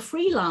go to a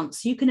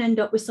freelance, you can end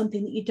up with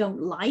something that you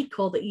don't like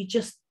or that you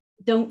just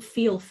don't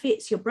feel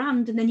fits your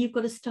brand, and then you've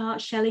got to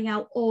start shelling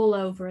out all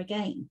over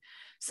again.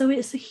 So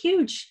it's a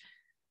huge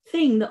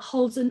thing that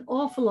holds an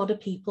awful lot of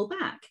people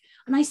back.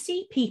 And I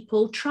see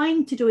people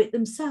trying to do it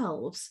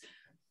themselves,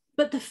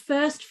 but the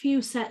first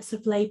few sets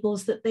of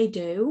labels that they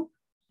do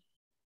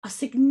are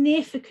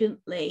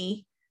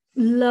significantly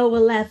lower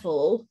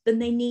level than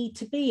they need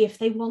to be if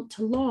they want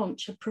to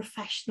launch a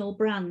professional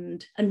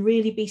brand and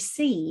really be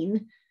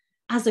seen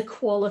as a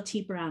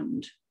quality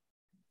brand.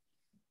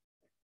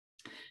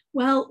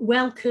 Well,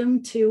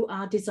 welcome to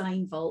our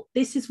design vault.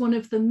 This is one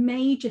of the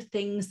major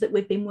things that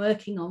we've been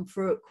working on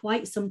for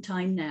quite some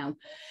time now.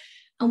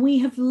 And we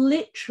have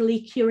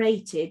literally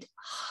curated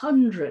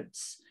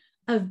hundreds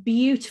of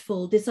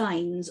beautiful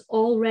designs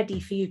all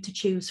ready for you to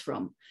choose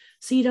from.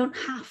 So you don't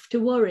have to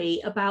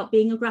worry about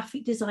being a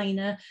graphic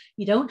designer.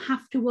 You don't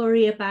have to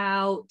worry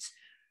about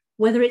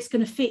whether it's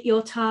going to fit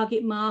your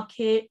target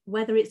market,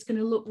 whether it's going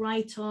to look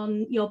right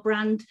on your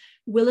brand.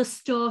 Will a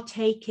store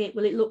take it?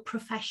 Will it look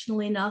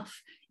professional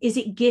enough? Is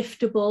it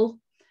giftable?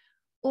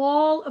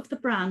 All of the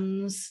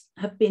brands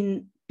have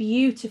been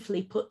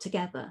beautifully put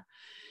together.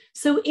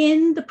 So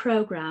in the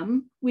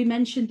program, we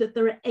mentioned that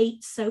there are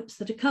 8 soaps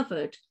that are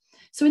covered.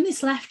 So in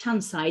this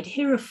left-hand side,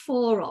 here are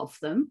 4 of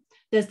them.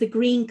 There's the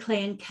green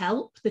clay and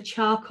kelp, the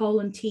charcoal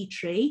and tea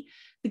tree,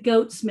 the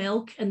goat's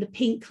milk, and the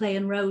pink clay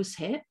and rose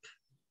hip.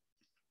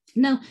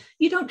 Now,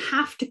 you don't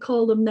have to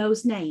call them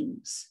those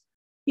names.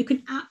 You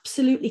can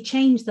absolutely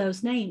change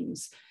those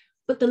names,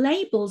 but the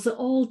labels are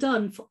all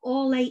done for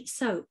all 8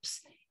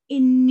 soaps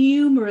in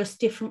numerous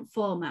different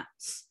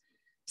formats.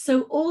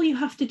 So all you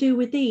have to do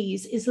with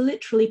these is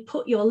literally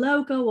put your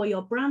logo or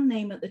your brand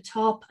name at the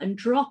top and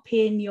drop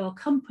in your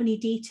company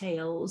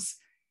details,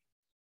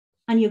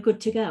 and you're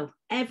good to go.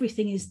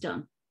 Everything is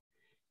done.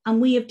 And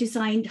we have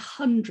designed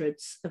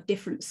hundreds of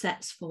different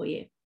sets for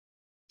you.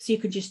 So you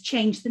can just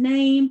change the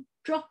name,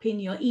 drop in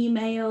your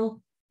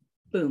email,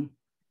 boom.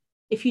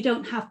 If you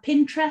don't have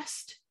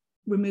Pinterest,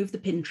 remove the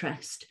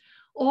Pinterest.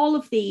 All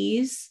of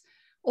these,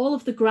 all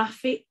of the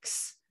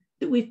graphics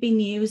that we've been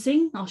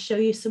using, I'll show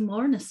you some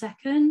more in a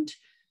second.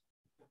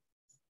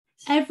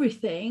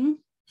 Everything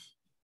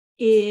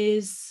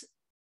is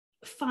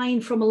fine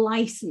from a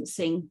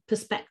licensing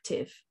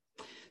perspective.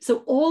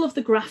 So all of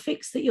the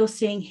graphics that you're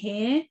seeing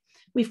here,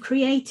 we've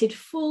created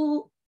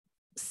full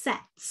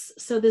sets.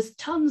 So there's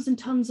tons and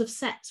tons of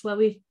sets where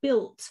we've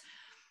built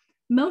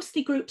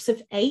mostly groups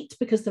of 8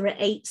 because there are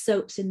 8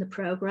 soaps in the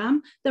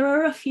program. There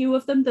are a few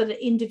of them that are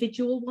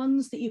individual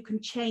ones that you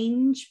can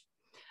change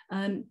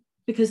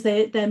because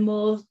they're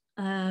more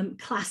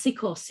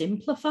classic or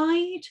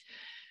simplified.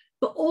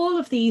 But all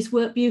of these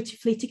work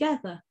beautifully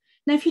together.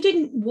 Now, if you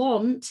didn't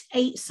want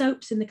 8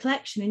 soaps in the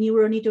collection and you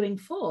were only doing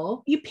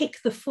 4, you pick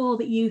the 4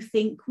 that you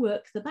think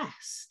work the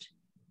best.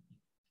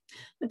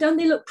 But don't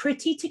they look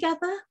pretty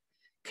together?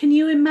 Can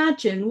you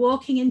imagine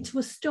walking into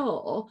a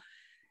store?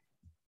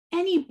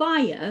 Any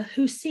buyer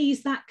who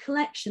sees that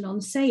collection on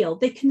sale,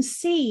 they can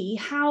see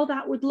how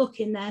that would look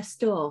in their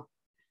store.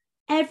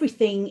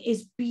 Everything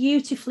is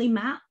beautifully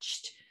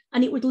matched,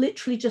 and it would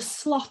literally just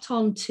slot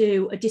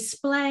onto a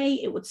display.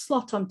 It would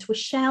slot onto a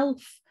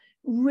shelf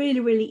really,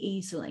 really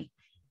easily.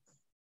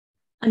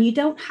 And you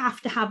don't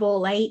have to have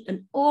all 8,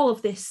 and all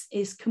of this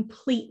is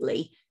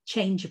completely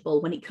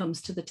changeable when it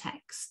comes to the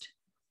text.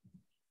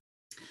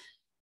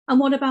 And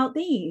what about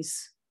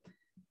these?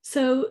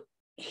 So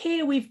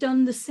here we've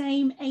done the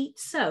same 8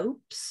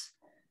 soaps.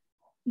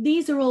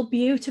 These are all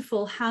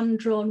beautiful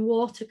hand-drawn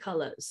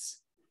watercolors.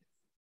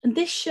 And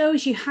this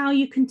shows you how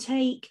you can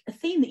take a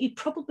theme that you'd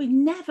probably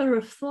never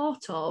have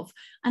thought of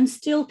and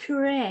still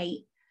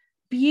create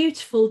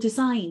beautiful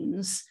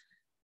designs.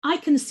 I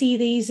can see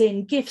these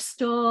in gift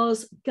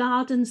stores,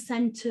 garden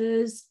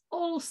centres,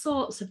 all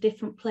sorts of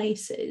different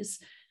places.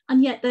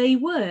 And yet they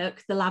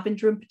work, the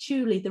lavender and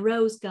patchouli, the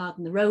rose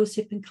garden, the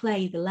rosehip and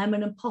clay, the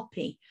lemon and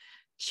poppy,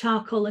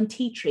 charcoal and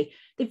tea tree.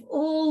 They've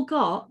all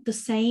got the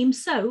same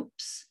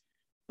soaps,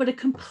 but a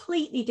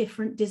completely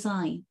different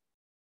design.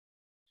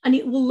 And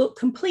it will look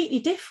completely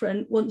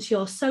different once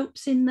your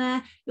soap's in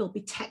there. You'll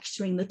be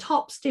texturing the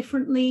tops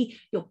differently.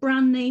 Your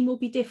brand name will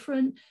be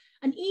different.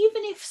 And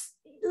even if,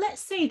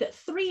 let's say that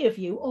 3 of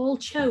you all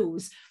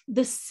chose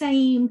the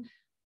same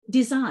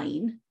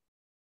design,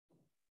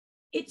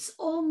 it's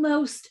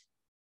almost,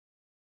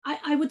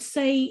 I would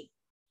say,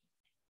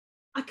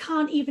 I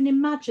can't even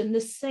imagine the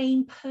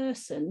same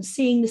person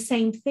seeing the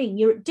same thing.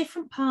 You're at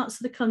different parts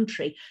of the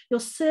country.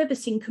 You're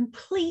servicing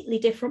completely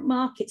different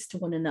markets to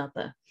one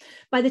another.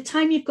 By the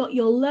time you've got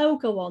your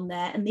logo on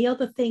there and the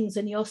other things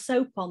and your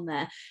soap on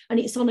there,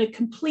 and it's on a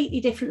completely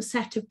different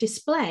set of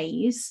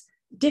displays,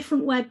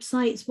 different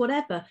websites,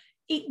 whatever,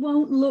 it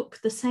won't look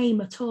the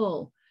same at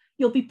all.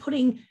 You'll be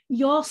putting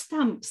your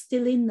stamp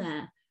still in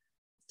there.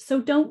 So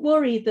don't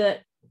worry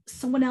that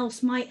someone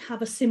else might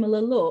have a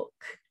similar look.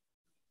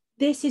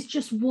 This is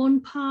just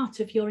one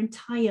part of your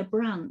entire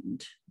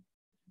brand.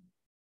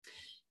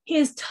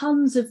 Here's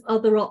tons of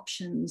other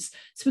options.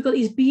 So we've got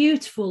these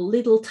beautiful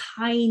little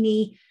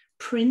tiny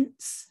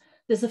prints.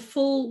 There's a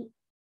full,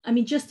 I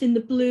mean, just in the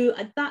blue,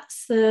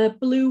 that's the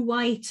blue,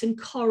 white and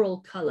coral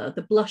color,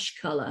 the blush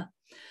color.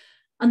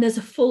 And there's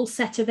a full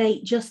set of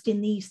 8 just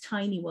in these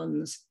tiny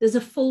ones. There's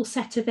a full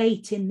set of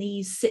 8 in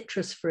these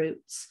citrus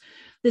fruits.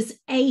 There's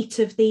 8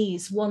 of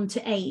these, 1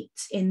 to 8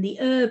 in the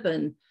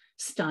urban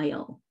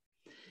style.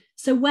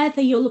 So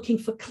whether you're looking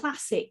for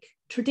classic,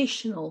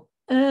 traditional,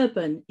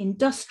 urban,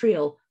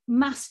 industrial,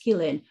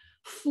 masculine,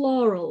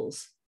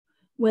 florals,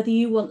 whether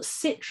you want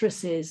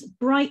citruses,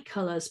 bright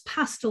colors,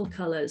 pastel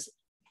colors,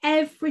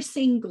 every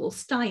single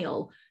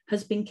style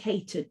has been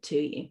catered to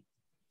you.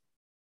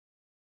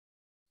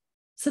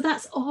 So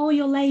that's all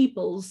your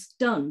labels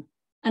done,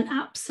 and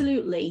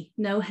absolutely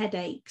no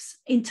headaches.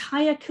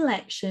 Entire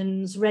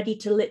collections ready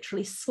to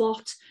literally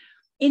slot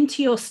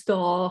into your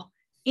store,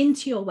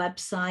 into your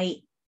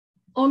website,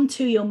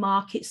 onto your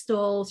market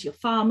stalls, your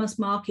farmers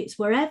markets,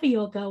 wherever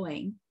you're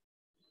going,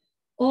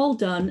 all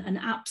done and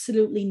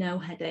absolutely no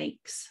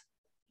headaches.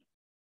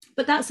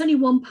 But that's only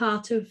one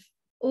part of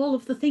all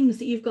of the things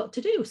that you've got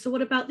to do. So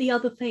what about the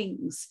other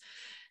things?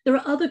 There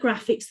are other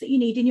graphics that you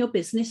need in your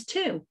business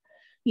too.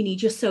 You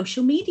need your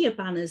social media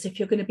banners if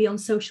you're going to be on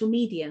social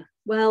media.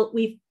 Well,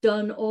 we've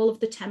done all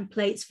of the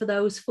templates for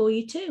those for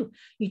you too.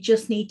 You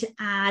just need to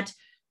add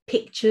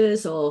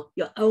pictures or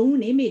your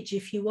own image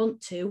if you want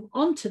to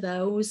onto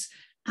those,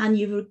 and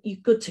you're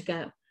good to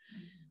go.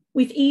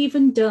 We've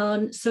even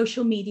done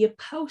social media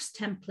post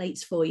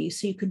templates for you,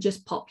 so you can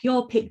just pop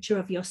your picture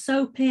of your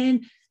soap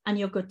in and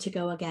you're good to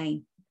go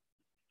again.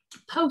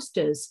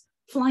 Posters,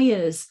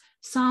 flyers,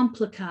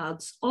 sampler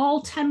cards,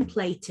 all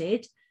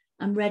templated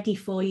and ready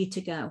for you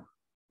to go.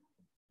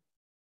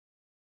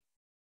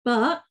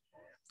 But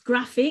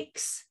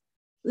graphics,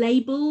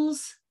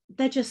 labels,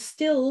 they're just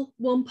still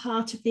one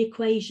part of the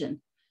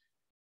equation.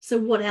 So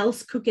what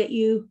else could get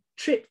you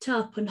tripped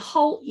up and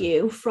halt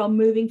you from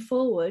moving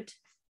forward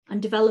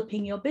and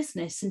developing your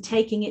business and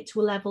taking it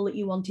to a level that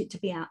you want it to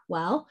be at?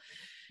 Well,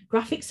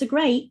 graphics are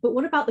great, but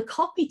what about the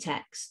copy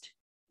text?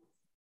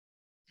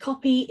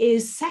 Copy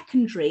is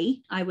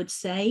secondary, I would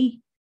say,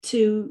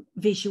 to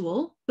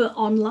visual, but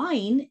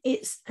online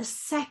it's a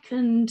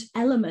second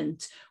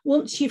element.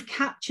 Once you've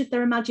captured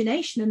their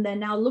imagination and they're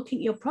now looking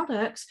at your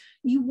products,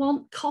 you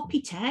want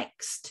copy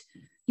text,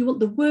 you want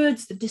the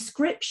words, the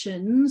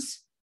descriptions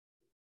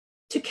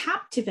to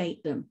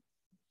captivate them.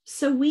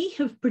 So we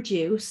have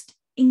produced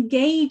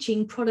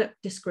engaging product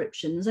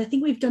descriptions. I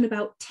think we've done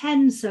about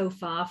 10 so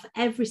far for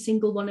every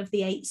single one of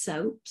the 8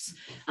 soaps,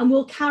 and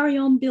we'll carry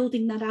on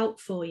building that out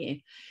for you.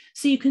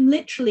 So you can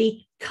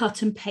literally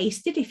cut and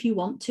paste it if you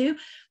want to,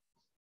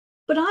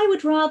 but I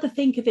would rather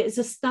think of it as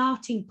a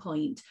starting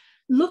point.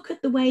 Look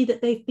at the way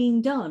that they've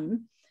been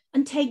done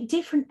and take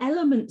different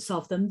elements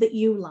of them that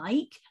you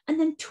like and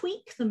then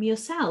tweak them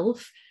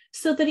yourself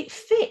so that it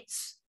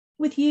fits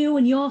with you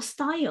and your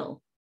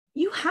style.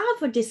 You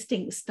have a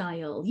distinct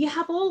style. You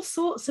have all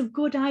sorts of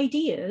good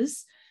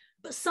ideas,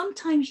 but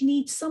sometimes you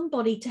need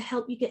somebody to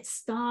help you get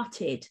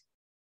started,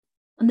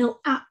 and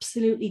they'll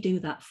absolutely do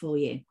that for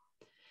you.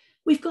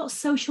 We've got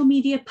social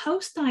media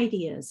post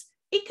ideas.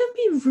 It can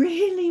be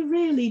really,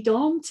 really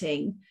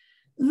daunting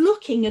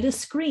looking at a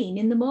screen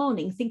in the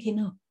morning thinking,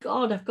 oh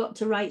God, I've got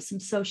to write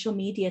some social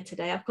media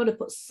today. I've got to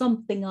put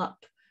something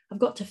up. I've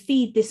got to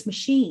feed this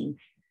machine.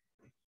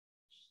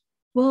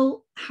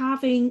 Well,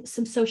 having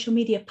some social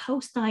media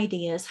post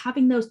ideas,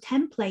 having those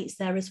templates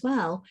there as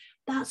well,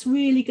 that's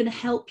really going to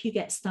help you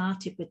get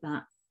started with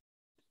that.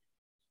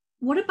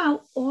 What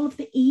about all of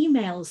the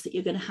emails that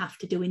you're going to have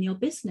to do in your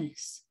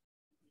business?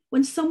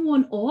 When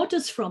someone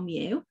orders from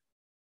you,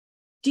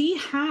 do you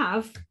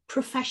have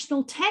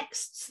professional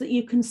texts that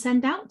you can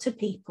send out to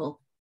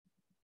people?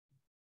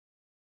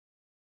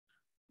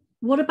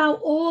 What about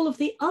all of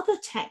the other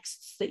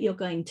texts that you're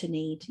going to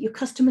need? Your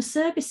customer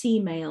service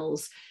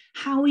emails.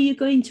 How are you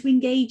going to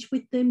engage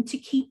with them to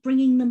keep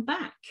bringing them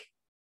back?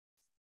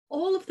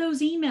 All of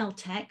those email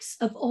texts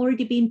have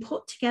already been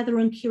put together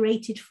and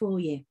curated for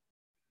you.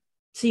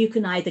 So you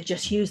can either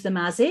just use them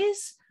as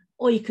is,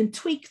 or you can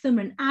tweak them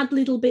and add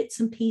little bits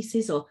and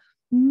pieces, or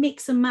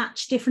mix and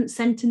match different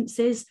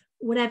sentences,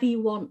 whatever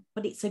you want.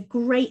 But it's a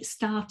great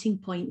starting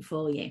point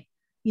for you.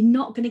 You're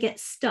not going to get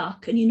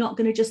stuck, and you're not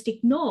going to just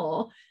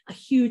ignore a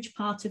huge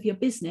part of your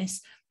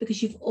business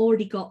because you've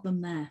already got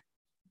them there.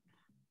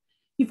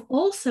 You've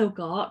also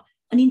got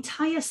an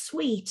entire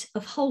suite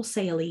of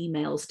wholesale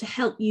emails to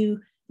help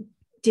you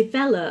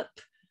develop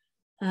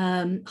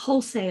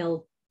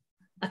wholesale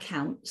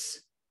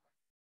accounts.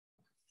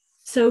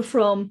 So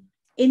from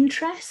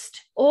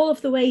interest all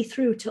of the way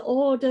through to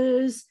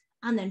orders,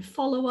 and then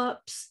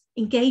follow-ups,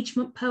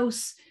 engagement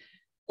posts,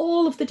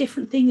 all of the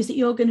different things that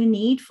you're going to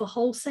need for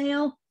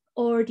wholesale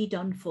already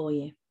done for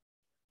you.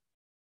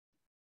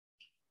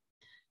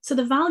 So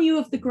the value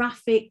of the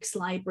graphics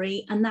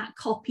library and that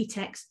copy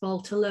text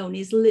vault alone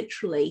is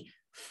literally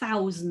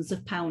thousands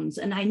of pounds.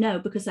 And I know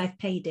because I've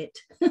paid it.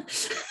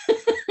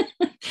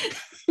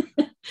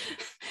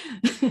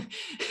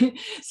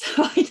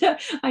 So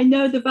I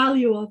know the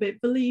value of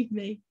it, believe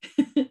me.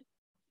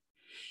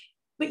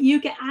 But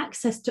you get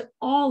access to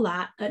all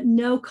that at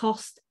no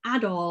cost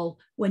at all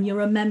when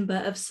you're a member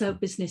of Soap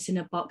Business in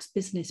a Box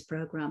business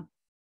program.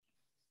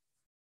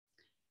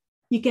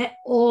 You get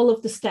all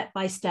of the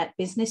step-by-step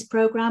business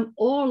program,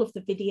 all of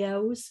the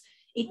videos.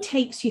 It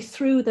takes you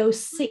through those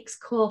 6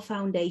 core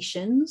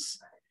foundations.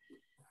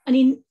 And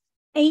in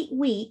 8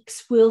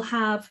 weeks, we'll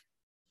have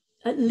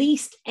at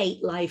least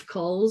 8 live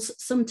calls.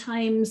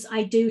 Sometimes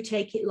I do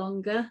take it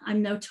longer.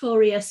 I'm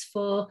notorious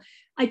for,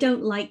 I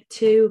don't like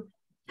to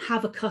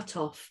have a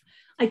cutoff.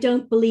 I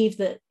don't believe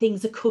that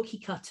things are cookie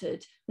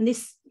cuttered. And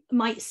this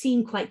might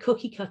seem quite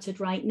cookie cuttered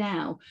right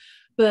now,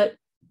 but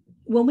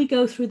when we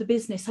go through the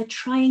business, I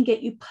try and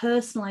get you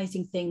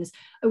personalizing things.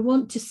 I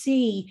want to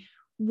see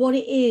what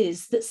it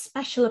is that's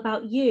special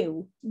about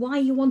you, why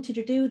you wanted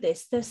to do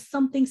this. There's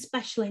something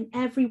special in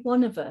every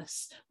one of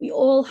us. We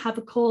all have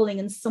a calling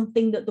and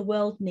something that the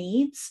world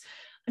needs.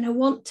 And I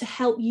want to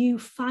help you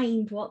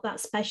find what that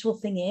special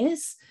thing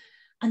is,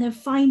 and then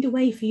find a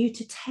way for you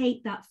to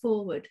take that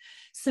forward.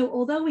 So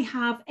although we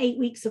have 8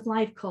 weeks of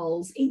live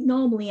calls, it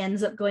normally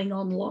ends up going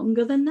on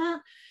longer than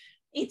that.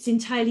 It's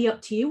entirely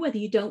up to you whether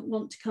you don't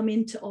want to come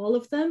into all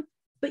of them,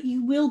 but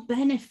you will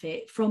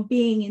benefit from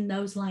being in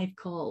those live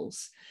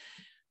calls.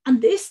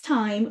 And this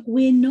time,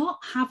 we're not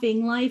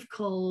having live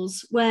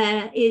calls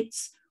where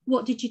it's,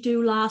 what did you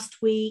do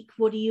last week?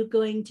 What are you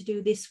going to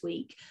do this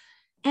week?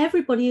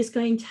 Everybody is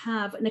going to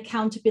have an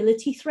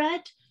accountability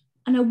thread.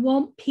 And I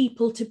want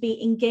people to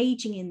be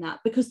engaging in that,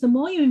 because the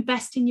more you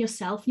invest in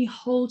yourself and you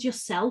hold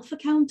yourself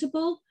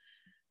accountable,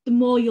 the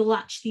more you'll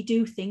actually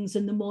do things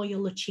and the more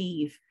you'll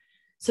achieve.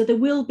 So there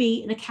will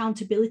be an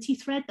accountability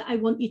thread that I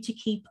want you to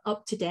keep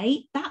up to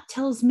date. That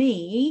tells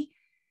me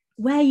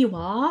where you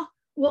are,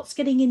 what's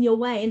getting in your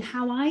way, and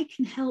how I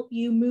can help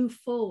you move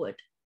forward.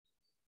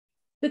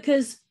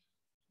 Because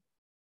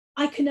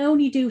I can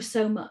only do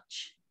so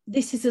much.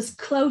 This is as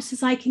close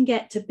as I can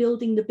get to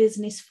building the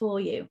business for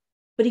you.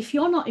 But if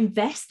you're not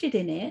invested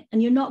in it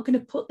and you're not going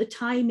to put the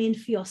time in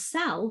for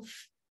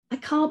yourself, I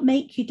can't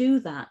make you do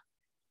that.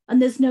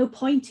 And there's no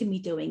point in me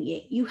doing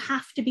it. You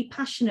have to be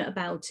passionate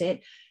about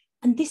it.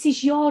 And this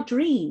is your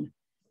dream.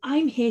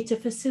 I'm here to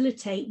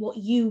facilitate what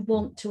you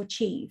want to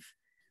achieve.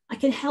 I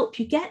can help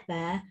you get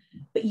there,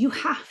 but you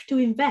have to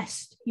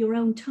invest your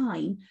own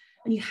time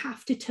and you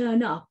have to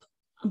turn up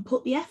and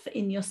put the effort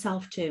in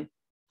yourself too.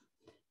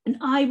 And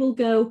I will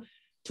go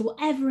to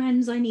whatever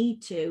ends I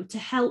need to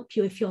help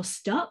you if you're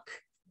stuck,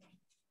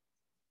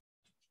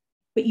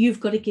 but you've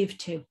got to give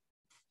too.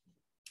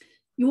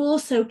 You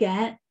also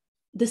get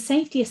the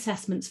safety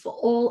assessments for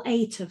all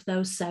 8 of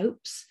those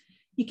soaps.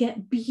 You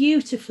get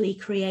beautifully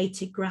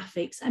created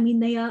graphics. I mean,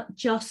 they are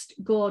just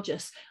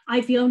gorgeous.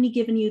 I've only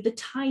given you the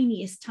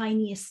tiniest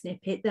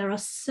snippet. There are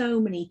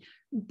so many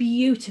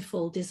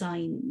beautiful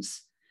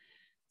designs.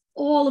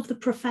 All of the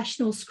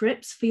professional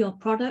scripts for your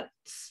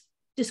products,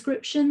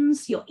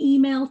 descriptions, your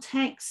email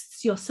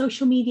texts, your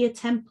social media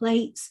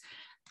templates,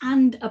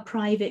 and a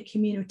private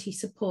community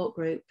support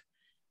group,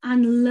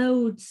 and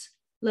loads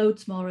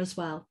more as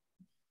well.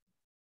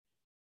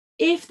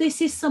 If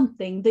this is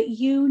something that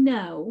you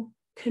know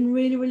can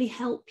really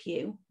help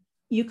you,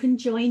 you can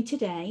join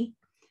today.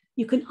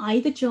 You can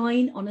either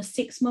join on a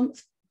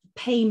 6-month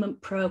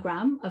payment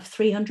program of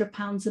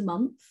 £300 a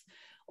month,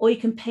 or you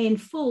can pay in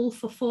full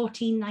for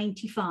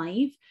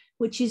 £14.95,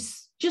 which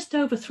is just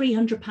over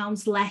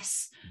 £300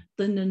 less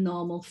than the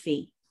normal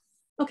fee.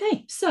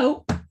 Okay,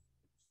 so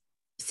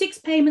 6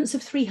 payments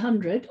of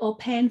 £300 or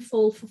pay in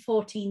full for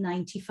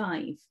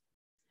 £14.95.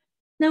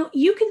 Now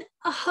you can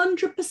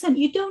 100%,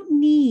 you don't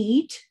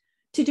need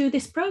to do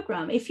this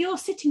program. If you're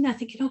sitting there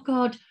thinking, oh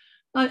God,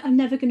 I'm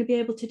never going to be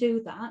able to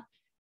do that,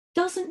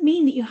 doesn't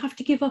mean that you have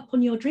to give up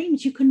on your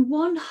dreams. You can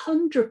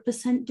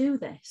 100% do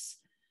this,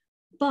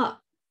 but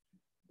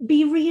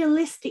be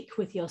realistic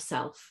with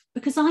yourself,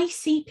 because I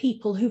see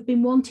people who've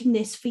been wanting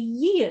this for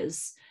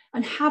years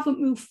and haven't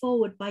moved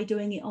forward by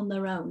doing it on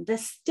their own. They're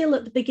still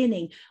at the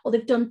beginning, or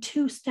they've done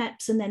 2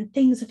 steps and then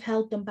things have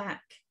held them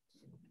back.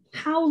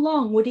 How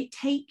long would it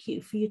take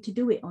you for you to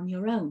do it on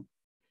your own?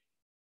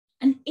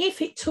 And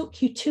if it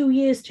took you 2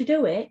 years to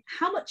do it,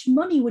 how much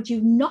money would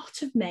you not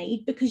have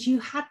made because you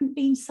hadn't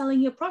been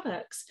selling your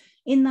products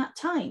in that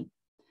time?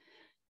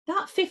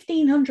 That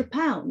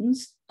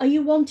 £1,500, are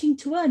you wanting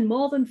to earn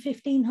more than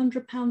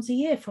 £1,500 a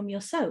year from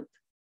your soap?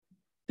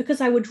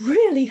 Because I would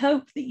really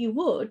hope that you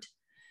would.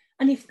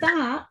 And if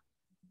that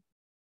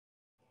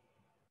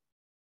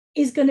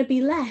is going to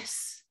be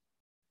less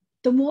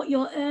than what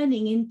you're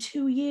earning in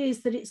 2 years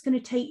that it's going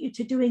to take you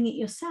to doing it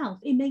yourself,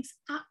 it makes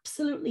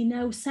absolutely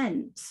no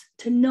sense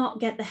to not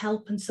get the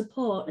help and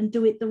support and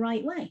do it the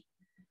right way.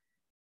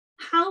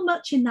 How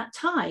much in that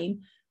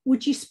time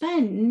would you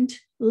spend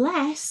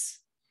less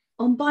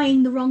on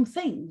buying the wrong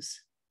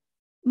things?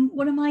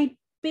 One of my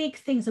big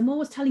things, I'm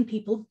always telling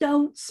people,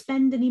 don't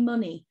spend any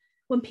money.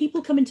 When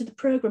people come into the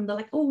program, they're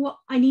like, oh, what,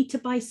 I need to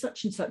buy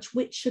such and such.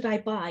 Which should I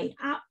buy?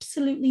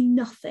 Absolutely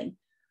nothing.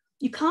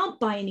 You can't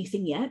buy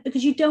anything yet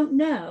because you don't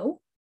know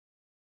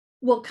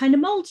what kind of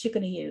molds you're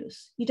going to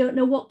use. You don't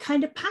know what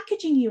kind of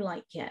packaging you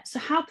like yet. So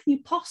how can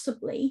you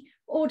possibly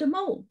order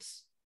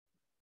molds?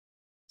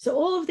 So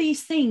all of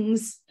these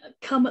things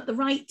come at the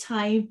right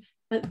time,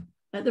 at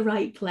the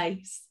right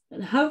place.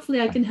 And hopefully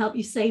I can help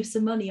you save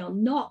some money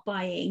on not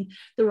buying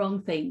the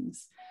wrong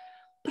things.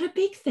 But a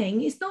big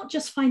thing is not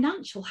just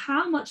financial.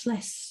 How much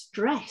less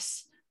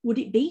stress would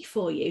it be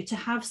for you to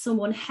have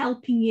someone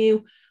helping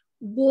you,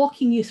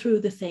 walking you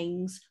through the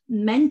things,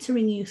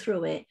 mentoring you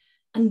through it,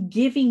 and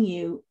giving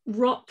you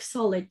rock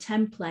solid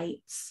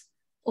templates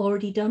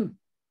already done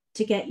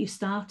to get you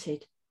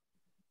started?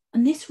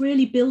 And this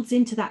really builds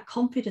into that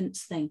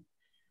confidence thing.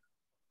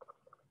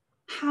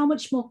 How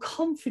much more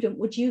confident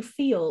would you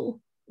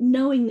feel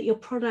knowing that your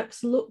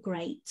products look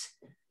great?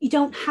 You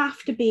don't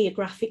have to be a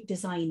graphic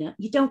designer.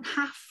 You don't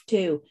have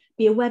to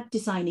be a web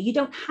designer. You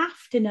don't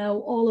have to know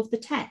all of the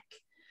tech.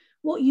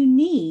 What you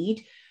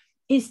need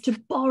is to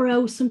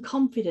borrow some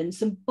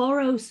confidence and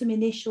borrow some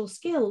initial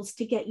skills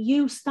to get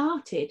you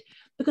started.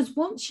 Because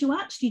once you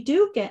actually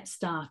do get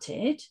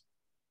started,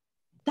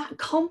 that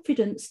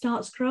confidence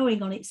starts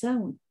growing on its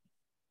own.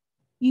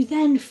 You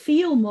then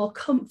feel more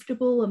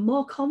comfortable and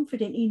more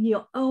confident in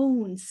your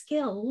own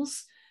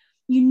skills.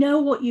 You know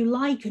what you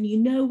like and you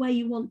know where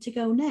you want to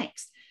go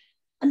next.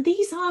 And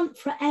these aren't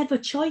forever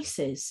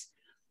choices.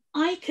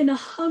 I can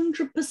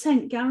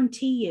 100%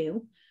 guarantee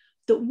you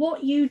that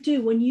what you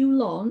do when you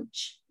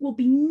launch will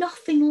be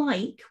nothing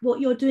like what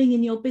you're doing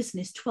in your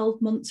business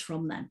 12 months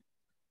from then.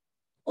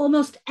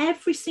 Almost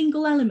every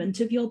single element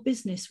of your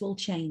business will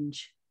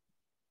change.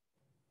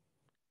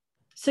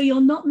 So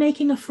you're not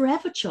making a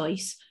forever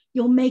choice,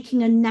 you're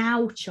making a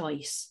now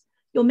choice.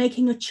 You're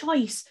making a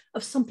choice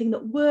of something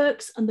that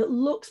works and that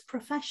looks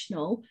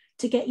professional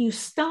to get you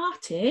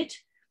started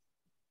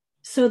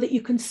so that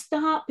you can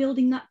start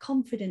building that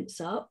confidence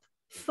up,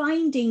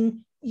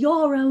 finding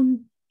your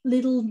own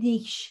little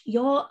niche,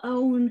 your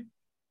own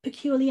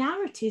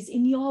peculiarities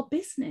in your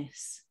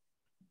business.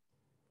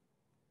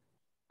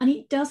 And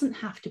it doesn't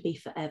have to be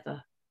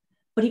forever,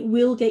 but it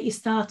will get you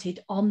started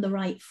on the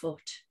right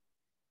foot.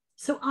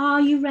 So are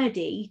you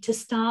ready to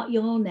start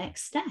your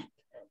next step,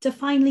 to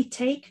finally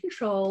take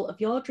control of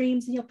your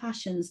dreams and your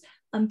passions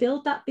and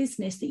build that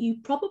business that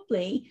you've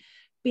probably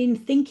been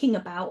thinking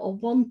about or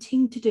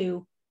wanting to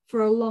do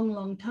for a long,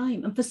 long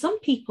time? And for some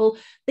people,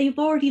 they've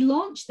already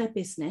launched their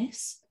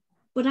business,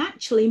 but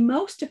actually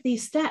most of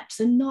these steps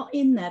are not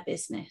in their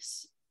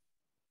business.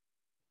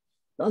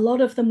 A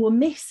lot of them were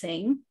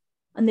missing,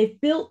 and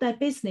they've built their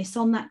business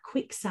on that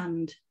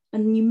quicksand.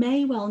 And you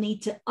may well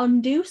need to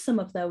undo some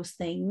of those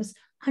things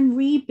and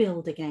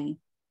rebuild again.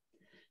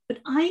 But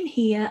I'm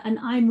here and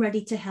I'm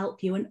ready to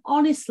help you. And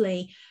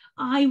honestly,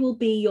 I will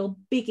be your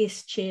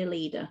biggest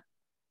cheerleader.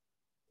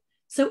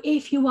 So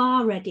if you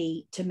are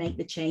ready to make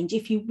the change,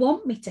 if you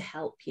want me to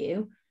help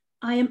you,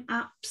 I am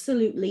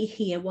absolutely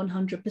here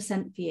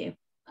 100% for you.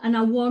 And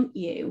I want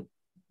you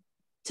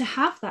to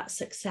have that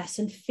success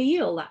and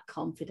feel that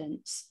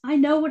confidence. I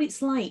know what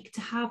it's like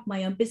to have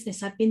my own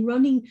business. I've been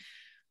running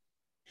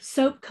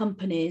soap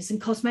companies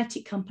and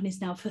cosmetic companies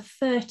now for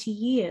 30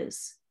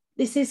 years.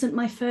 This isn't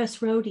my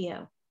first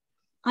rodeo.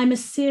 I'm a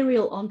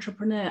serial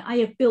entrepreneur. I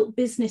have built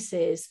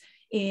businesses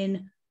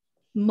in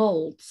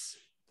molds.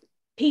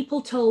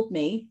 People told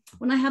me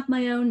when I had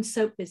my own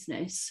soap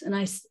business and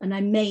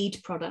I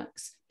made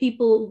products,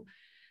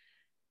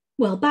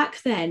 well,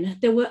 back then,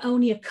 there were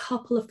only a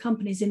couple of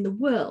companies in the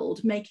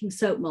world making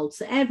soap molds.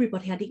 So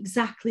everybody had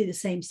exactly the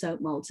same soap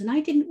molds. And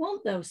I didn't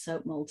want those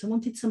soap molds. I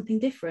wanted something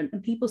different.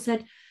 And people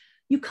said,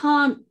 you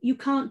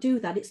can't do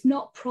that. It's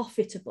not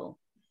profitable.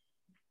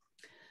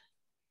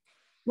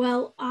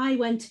 Well, I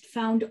went and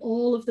found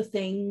all of the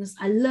things.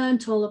 I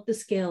learned all of the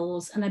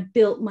skills and I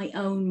built my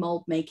own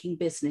mold making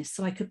business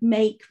so I could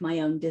make my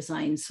own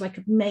designs, so I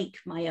could make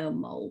my own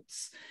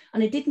molds.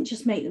 And I didn't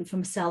just make them for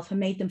myself, I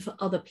made them for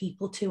other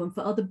people too and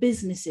for other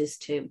businesses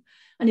too.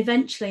 And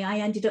eventually I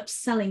ended up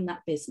selling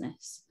that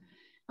business.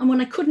 And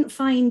when I couldn't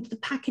find the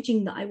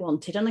packaging that I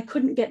wanted and I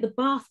couldn't get the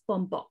bath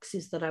bomb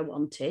boxes that I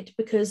wanted,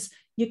 because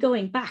you're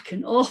going back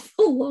an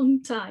awful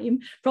long time,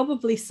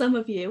 probably some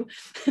of you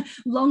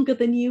longer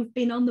than you've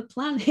been on the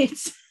planet,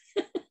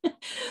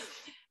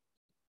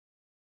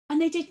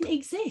 and they didn't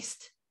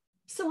exist.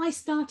 So I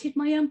started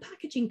my own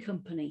packaging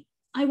company.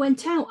 I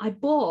went out, I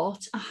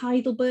bought a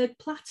Heidelberg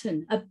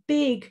Platen, a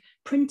big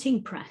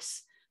printing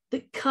press,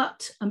 that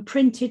cut and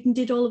printed and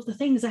did all of the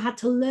things. I had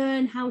to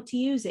learn how to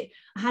use it.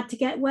 I had to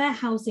get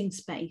warehousing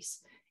space.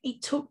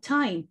 It took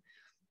time,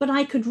 but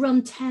I could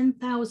run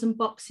 10,000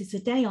 boxes a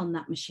day on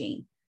that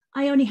machine.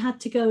 I only had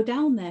to go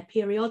down there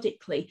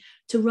periodically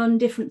to run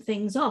different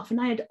things off. And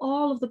I had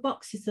all of the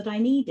boxes that I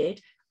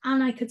needed,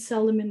 and I could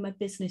sell them in my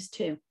business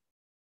too.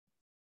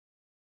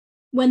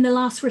 When the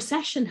last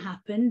recession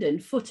happened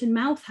and foot and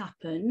mouth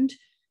happened,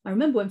 I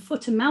remember when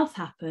foot and mouth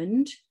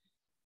happened,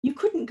 you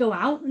couldn't go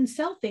out and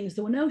sell things.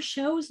 There were no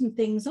shows and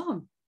things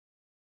on.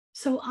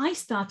 So I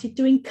started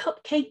doing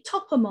cupcake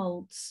topper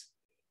molds.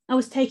 I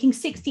was taking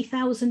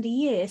 60,000 a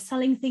year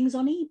selling things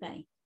on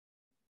eBay.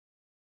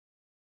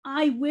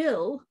 I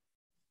will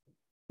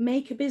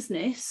make a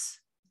business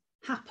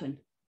happen.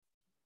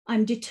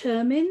 I'm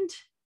determined,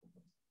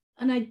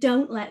 and I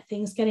don't let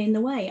things get in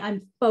the way.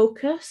 I'm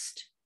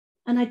focused,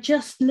 and I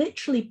just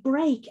literally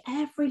break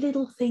every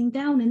little thing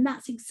down. And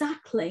that's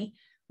exactly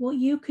what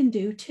you can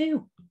do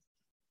too.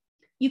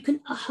 You can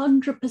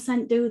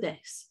 100% do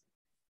this.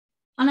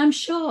 And I'm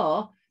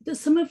sure that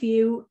some of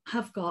you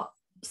have got,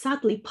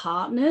 sadly,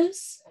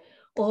 partners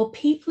or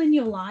people in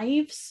your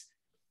lives,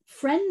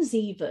 friends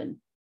even,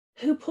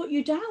 who put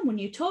you down when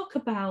you talk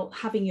about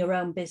having your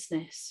own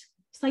business.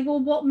 It's like, well,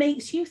 what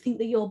makes you think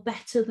that you're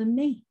better than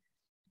me?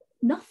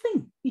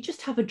 Nothing. You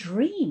just have a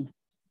dream.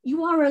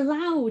 You are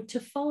allowed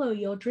to follow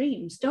your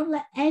dreams. Don't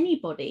let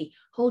anybody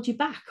hold you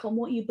back on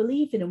what you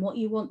believe in and what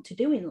you want to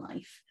do in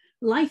life.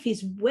 Life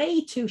is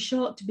way too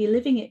short to be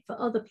living it for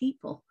other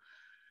people.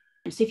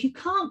 So if you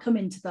can't come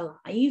into the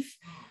live,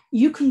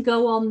 you can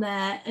go on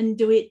there and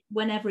do it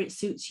whenever it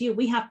suits you.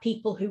 We have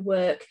people who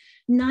work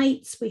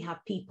nights. We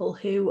have people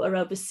who are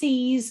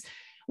overseas.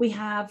 We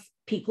have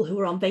people who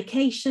are on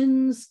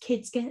vacations.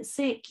 Kids get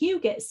sick. You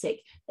get sick.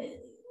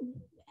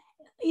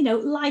 You know,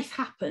 life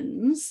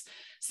happens.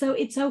 So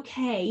it's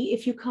okay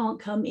if you can't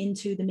come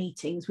into the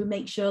meetings. We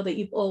make sure that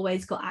you've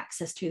always got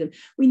access to them.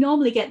 We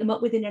normally get them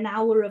up within an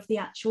hour of the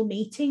actual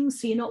meeting,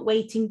 so you're not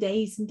waiting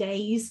days and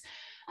days.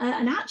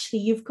 And actually,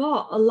 you've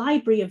got a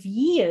library of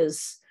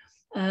years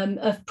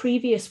of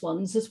previous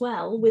ones as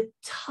well, with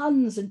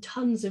tons and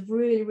tons of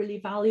really, really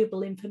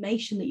valuable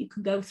information that you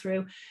can go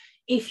through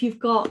if you've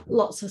got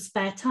lots of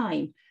spare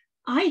time.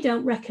 I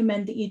don't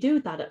recommend that you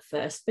do that at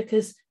first,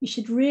 because you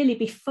should really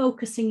be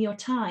focusing your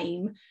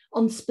time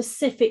on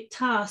specific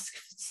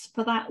tasks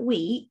for that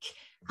week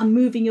and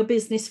moving your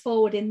business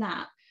forward in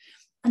that.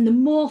 And the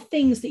more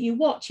things that you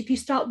watch, if you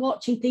start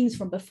watching things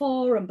from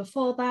before and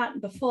before that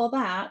and before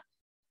that,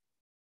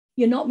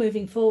 you're not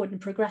moving forward and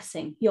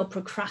progressing, you're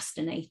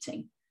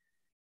procrastinating.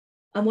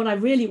 And what I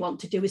really want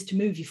to do is to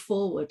move you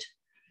forward.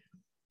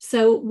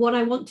 So what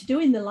I want to do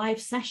in the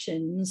live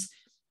sessions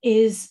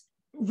is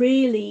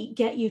really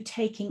get you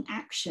taking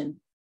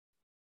action.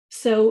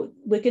 So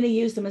we're going to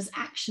use them as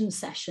action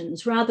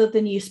sessions rather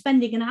than you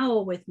spending an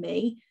hour with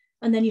me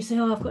and then you say,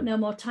 oh, I've got no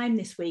more time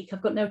this week.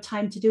 I've got no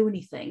time to do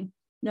anything.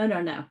 No.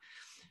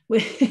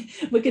 We're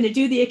going to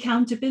do the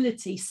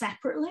accountability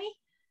separately.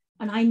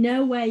 And I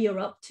know where you're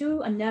up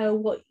to. I know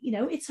what,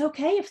 it's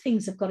okay if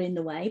things have got in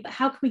the way, but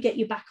how can we get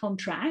you back on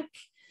track?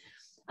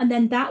 And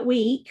then that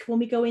week, when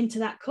we go into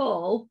that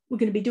call, we're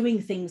going to be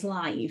doing things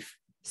live.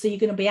 So you're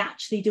going to be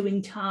actually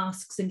doing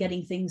tasks and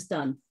getting things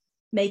done,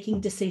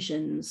 making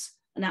decisions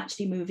and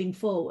actually moving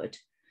forward.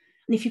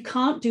 And if you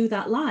can't do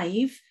that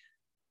live,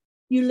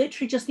 you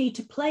literally just need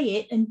to play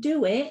it and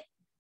do it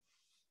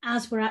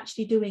as we're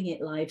actually doing it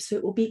live. So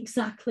it will be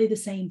exactly the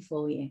same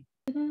for you.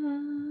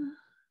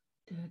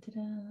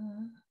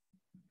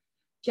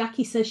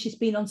 Jackie says she's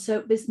been on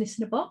Soap Business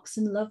in a Box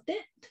and loved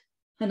it.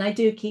 And I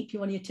do keep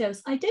you on your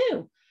toes. I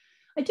do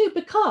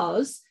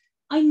because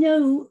I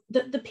know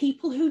that the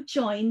people who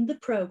join the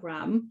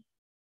program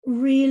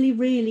really,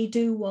 really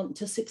do want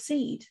to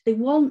succeed. They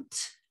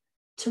want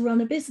to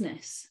run a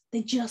business.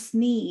 They just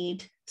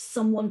need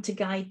someone to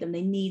guide them.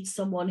 They need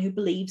someone who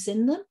believes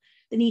in them.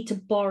 They need to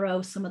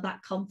borrow some of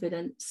that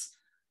confidence.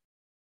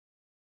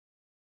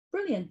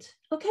 Brilliant.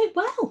 Okay,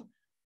 well,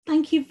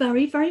 thank you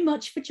very, very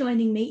much for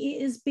joining me.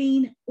 It has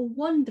been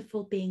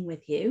wonderful being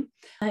with you.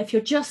 If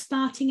you're just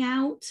starting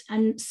out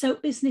and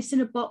Soap Business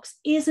in a Box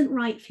isn't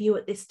right for you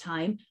at this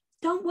time,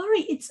 don't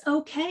worry, it's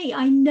okay.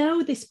 I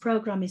know this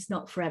program is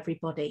not for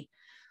everybody,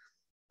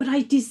 but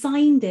I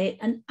designed it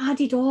and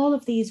added all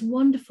of these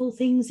wonderful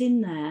things in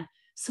there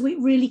so it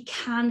really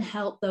can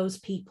help those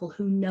people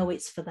who know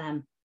it's for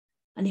them.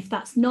 And if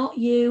that's not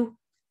you,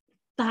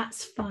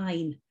 that's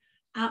fine.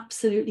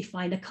 Absolutely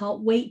fine. I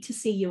can't wait to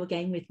see you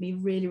again with me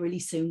really, really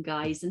soon,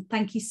 guys. And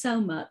thank you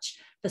so much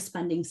for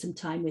spending some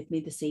time with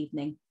me this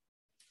evening.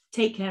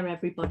 Take care,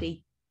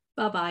 everybody.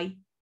 Bye-bye.